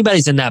just, if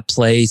anybody's in that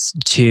place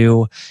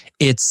too,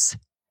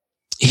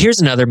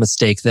 here's another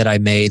mistake that I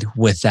made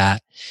with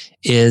that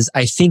is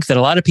I think that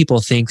a lot of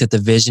people think that the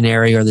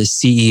visionary or the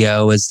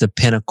CEO is the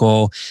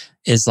pinnacle,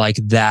 is like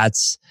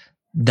that's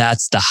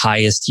the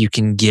highest you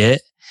can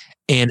get.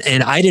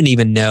 And I didn't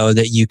even know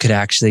that you could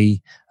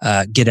actually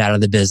get out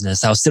of the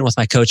business. I was sitting with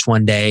my coach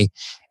one day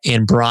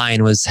and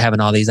Brian was having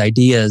all these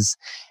ideas,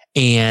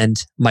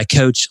 and my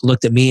coach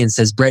looked at me and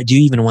says, Brett, do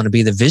you even want to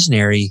be the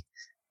visionary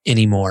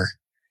anymore?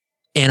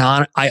 And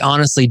I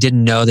honestly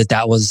didn't know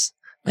that was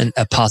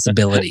a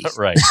possibility.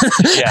 Right.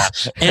 Yeah.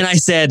 And I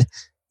said,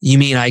 you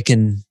mean I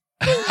can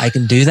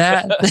do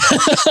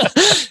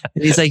that?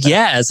 And he's like,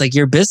 yeah, it's like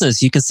your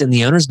business. You can sit in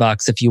the owner's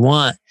box if you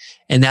want.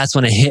 And that's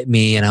when it hit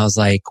me. And I was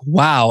like,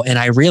 wow. And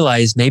I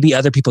realized maybe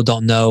other people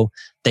don't know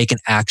they can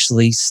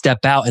actually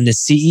step out, and the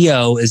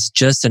CEO is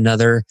just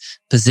another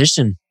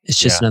position. It's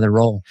just another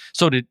role.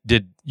 So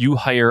did you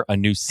hire a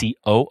new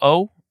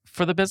COO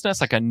for the business?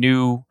 Like a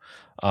new,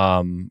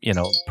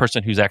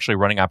 person who's actually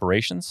running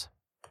operations?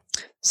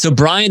 So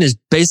Brian is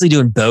basically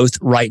doing both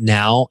right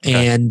now.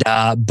 Okay. And,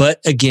 but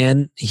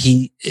again,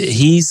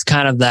 he's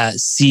kind of that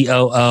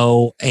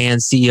COO and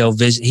CEO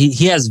vision.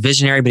 He has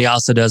visionary, but he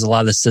also does a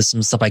lot of the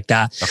systems, stuff like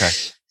that. Okay.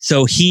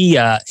 So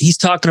he's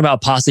talking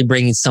about possibly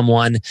bringing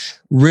someone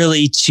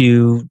really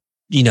to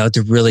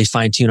really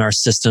fine tune our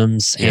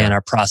systems and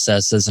our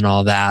processes and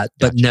all that.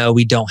 But no,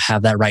 we don't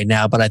have that right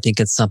now. But I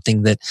think it's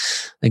something that,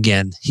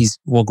 again,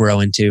 we'll grow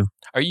into.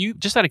 Are you,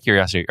 just out of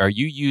curiosity, are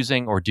you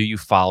using or do you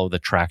follow the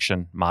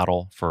traction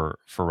model for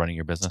running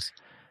your business?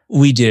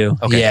 We do.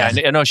 Okay. Yeah.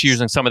 I know she's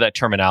using some of that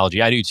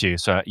terminology. I do too.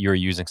 So you're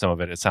using some of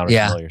it. It sounded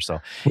familiar. So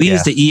we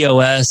use the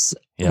EOS.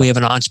 Yeah. We have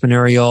an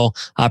entrepreneurial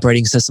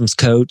operating systems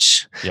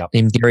coach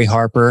named Gary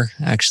Harper.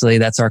 Actually,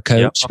 that's our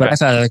coach. But I've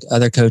had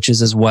other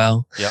coaches as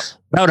well. Yep.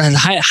 But I would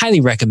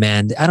highly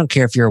recommend, I don't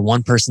care if you're a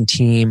 1-person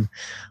team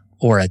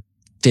or a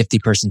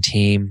 50-person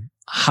team,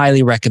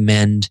 highly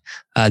recommend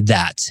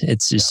that.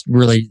 It's just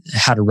really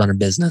how to run a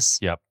business.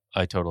 Yep.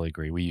 I totally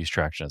agree. We use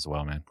Traction as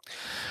well, man.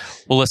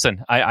 Well,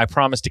 listen, I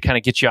promised to kind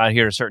of get you out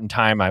here at a certain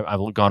time.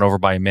 I've gone over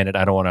by a minute.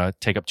 I don't want to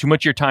take up too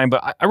much of your time,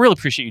 but I really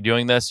appreciate you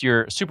doing this.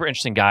 You're a super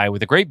interesting guy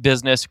with a great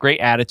business, great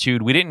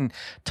attitude. We didn't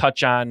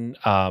touch on,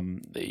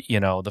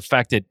 the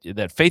fact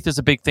that faith is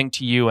a big thing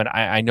to you. And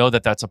I know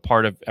that that's a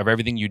part of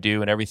everything you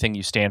do and everything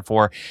you stand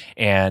for.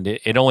 And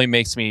it only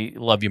makes me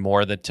love you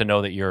more to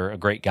know that you're a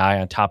great guy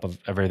on top of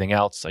everything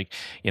else. Like,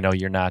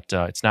 you're not,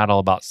 it's not all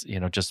about,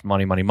 just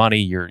money.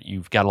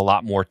 You've got a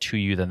lot more to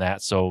you than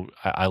that. So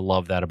I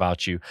love that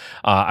about you.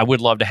 I would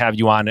love to have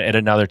you on at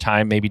another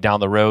time, maybe down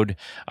the road,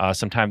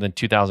 sometime in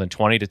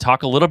 2020, to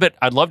talk a little bit.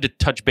 I'd love to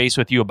touch base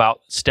with you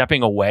about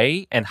stepping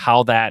away and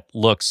how that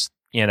looks,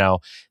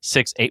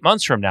 6-8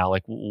 months from now.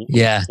 Like,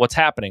 what's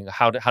happening?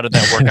 How did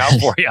that work out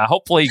for you?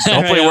 Hopefully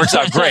it works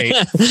out great.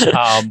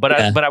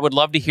 But I would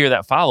love to hear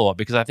that follow up,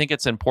 because I think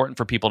it's important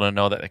for people to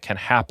know that it can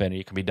happen and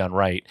it can be done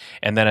right.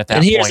 And then at that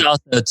point, here's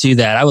also to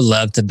that, I would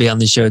love to be on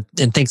the show,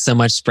 and thanks so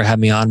much for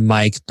having me on,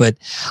 Mike. But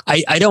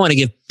I don't want to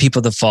give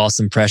people the false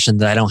impression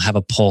that I don't have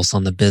a pulse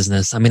on the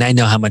business. I mean, I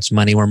know how much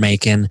money we're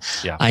making.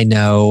 Yeah. I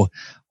know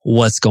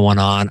what's going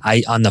on.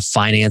 On the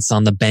finance,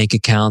 on the bank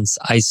accounts,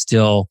 I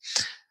still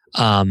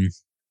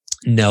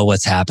know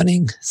what's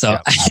happening. So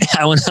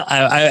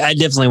I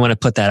definitely want to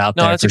put that out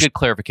there. No, that's a good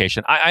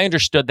clarification. I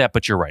understood that,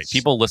 but you're right.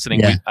 People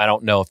listening, I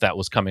don't know if that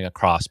was coming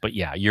across, but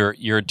you're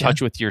in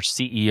touch with your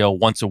CEO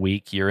once a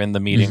week. You're in the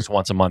meetings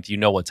once a month. You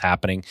know what's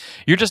happening.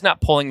 You're just not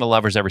pulling the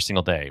levers every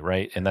single day,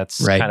 right? And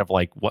that's kind of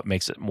like what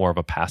makes it more of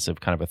a passive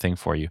kind of a thing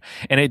for you.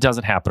 And it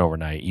doesn't happen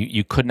overnight.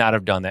 You could not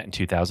have done that in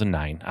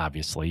 2009.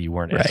 Obviously, you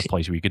weren't at a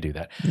place where you could do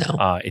that.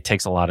 No. It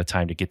takes a lot of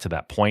time to get to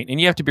that point, and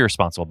you have to be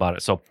responsible about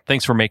it. So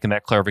thanks for making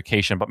that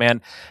clarification. But man,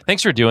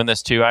 thanks for doing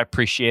this too. I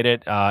appreciate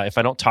it. If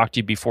I don't talk to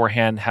you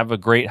beforehand, have a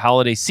great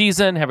holiday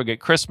season. Have a good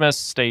Christmas.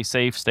 Stay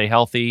safe, stay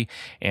healthy,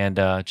 and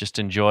just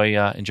enjoy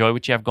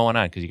what you have going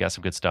on, because you got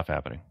some good stuff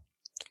happening.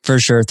 For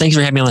sure. Thanks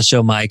for having me on the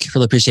show, Mike.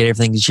 Really appreciate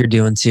everything that you're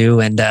doing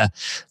too. And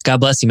God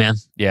bless you, man.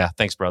 Yeah,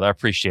 thanks, brother. I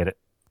appreciate it.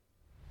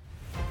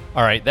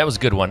 All right, that was a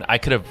good one. I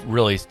could have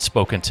really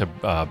spoken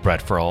to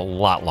Brett for a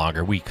lot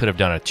longer. We could have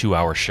done a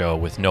 2-hour show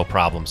with no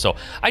problem. So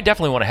I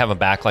definitely want to have him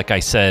back, like I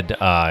said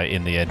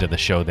in the end of the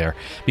show there,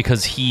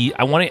 because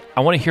I want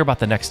to hear about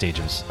the next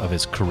stages of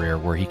his career,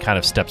 where he kind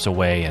of steps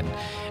away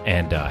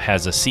and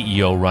has a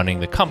CEO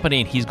running the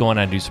company, and he's going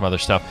on to do some other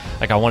stuff.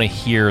 Like, I want to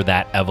hear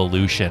that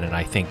evolution, and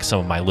I think some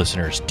of my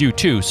listeners do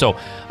too. So,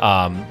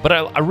 but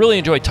I really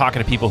enjoy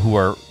talking to people who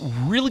are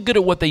really good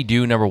at what they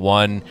do. Number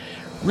one,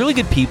 really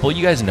good people.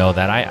 You guys know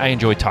that. I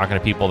enjoy talking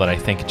to people that I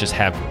think just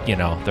have,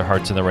 their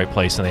hearts in the right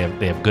place, and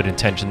they have good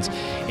intentions.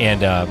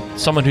 And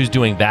someone who's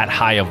doing that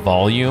high of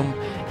volume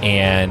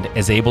and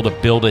is able to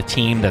build a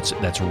team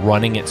that's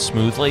running it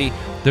smoothly,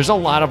 there's a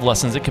lot of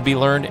lessons that can be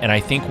learned. And I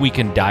think we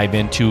can dive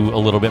into a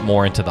little bit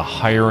more into the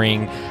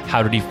hiring.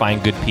 How did he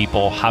find good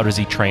people? How does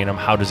he train them?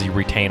 How does he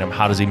retain them?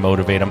 How does he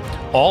motivate them?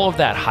 All of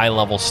that high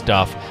level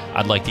stuff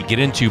I'd like to get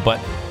into, but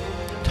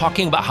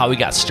talking about how he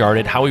got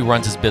started, how he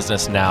runs his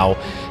business now,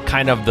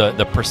 kind of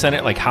the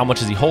percentage, like how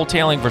much is he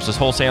wholesaling versus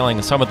wholesaling,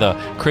 and some of the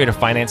creative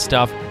finance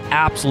stuff,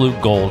 absolute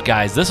gold.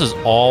 Guys, this is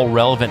all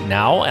relevant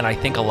now, and I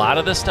think a lot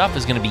of this stuff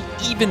is going to be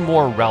even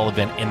more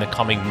relevant in the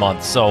coming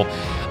months. So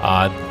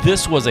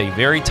this was a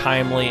very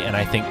timely and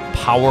I think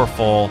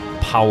powerful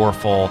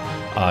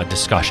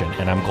discussion,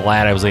 and I'm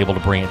glad I was able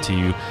to bring it to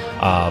you.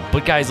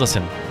 But guys,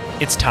 listen,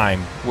 it's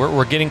time.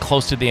 We're getting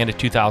close to the end of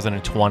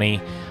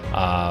 2020.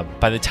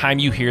 By the time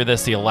you hear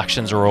this, the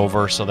elections are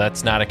over, so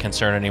that's not a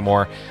concern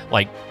anymore.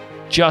 Like,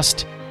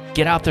 just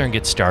get out there and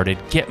get started,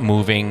 get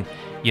moving.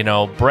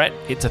 Brett,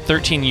 it's a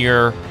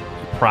 13-year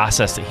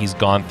process that he's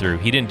gone through.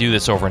 He didn't do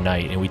this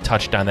overnight, and we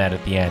touched on that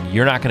at the end.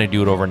 You're not going to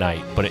do it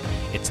overnight, but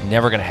it's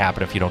never going to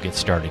happen if you don't get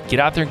started. Get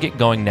out there and get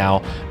going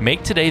now.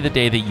 Make today the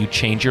day that you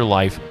change your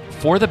life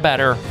for the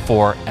better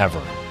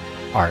forever.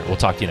 All right, we'll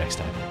talk to you next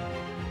time.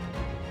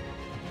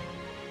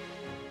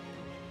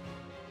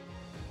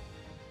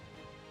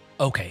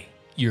 Okay,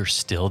 you're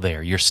still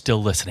there. You're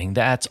still listening.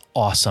 That's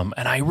awesome.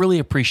 And I really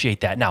appreciate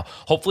that. Now,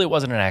 hopefully it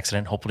wasn't an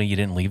accident. Hopefully you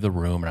didn't leave the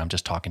room and I'm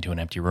just talking to an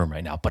empty room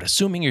right now. But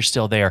assuming you're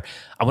still there,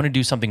 I want to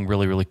do something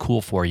really, really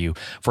cool for you.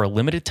 For a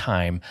limited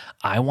time,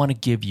 I want to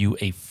give you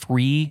a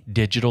free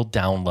digital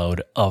download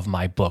of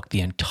my book,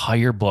 the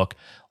entire book,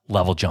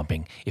 Level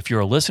Jumping. If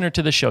you're a listener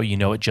to the show, you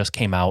know it just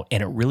came out,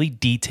 and it really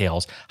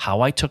details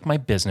how I took my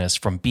business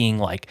from being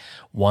like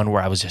one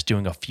where I was just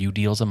doing a few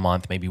deals a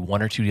month, maybe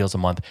 1 or 2 deals a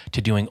month,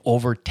 to doing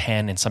over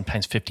 10 and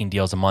sometimes 15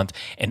 deals a month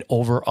and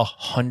over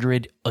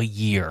 100 a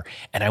year.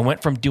 And I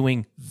went from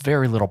doing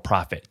very little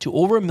profit to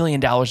over $1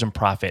 million in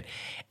profit.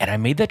 And I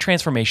made that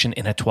transformation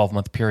in a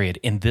 12-month period.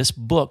 And this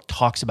book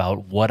talks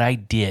about what I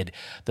did,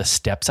 the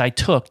steps I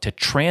took to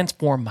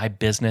transform my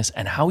business,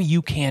 and how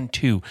you can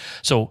too.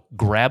 So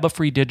grab a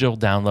free digital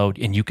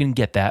download, and you can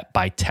get that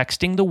by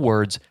texting the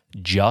words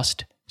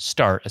 "just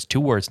start" as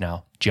 2 words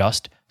now,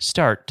 "just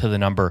start" to the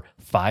number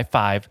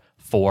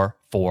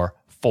 55444.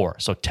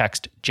 So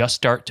text "just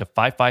start" to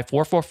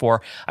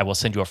 55444. I will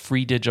send you a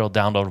free digital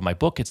download of my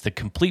book. It's the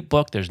complete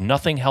book. There's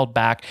nothing held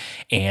back,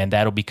 and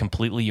that'll be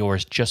completely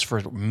yours just for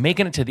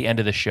making it to the end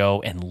of the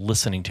show and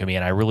listening to me.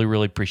 And I really,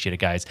 really appreciate it,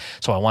 guys.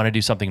 So I want to do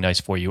something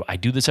nice for you. I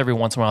do this every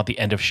once in a while at the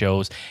end of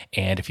shows.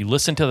 And if you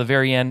listen to the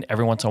very end,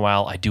 every once in a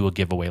while, I do a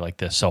giveaway like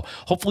this. So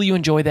hopefully you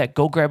enjoy that.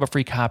 Go grab a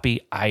free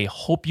copy. I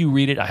hope you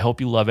read it. I hope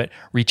you love it.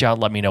 Reach out.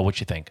 Let me know what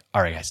you think.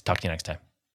 All right, guys. Talk to you next time.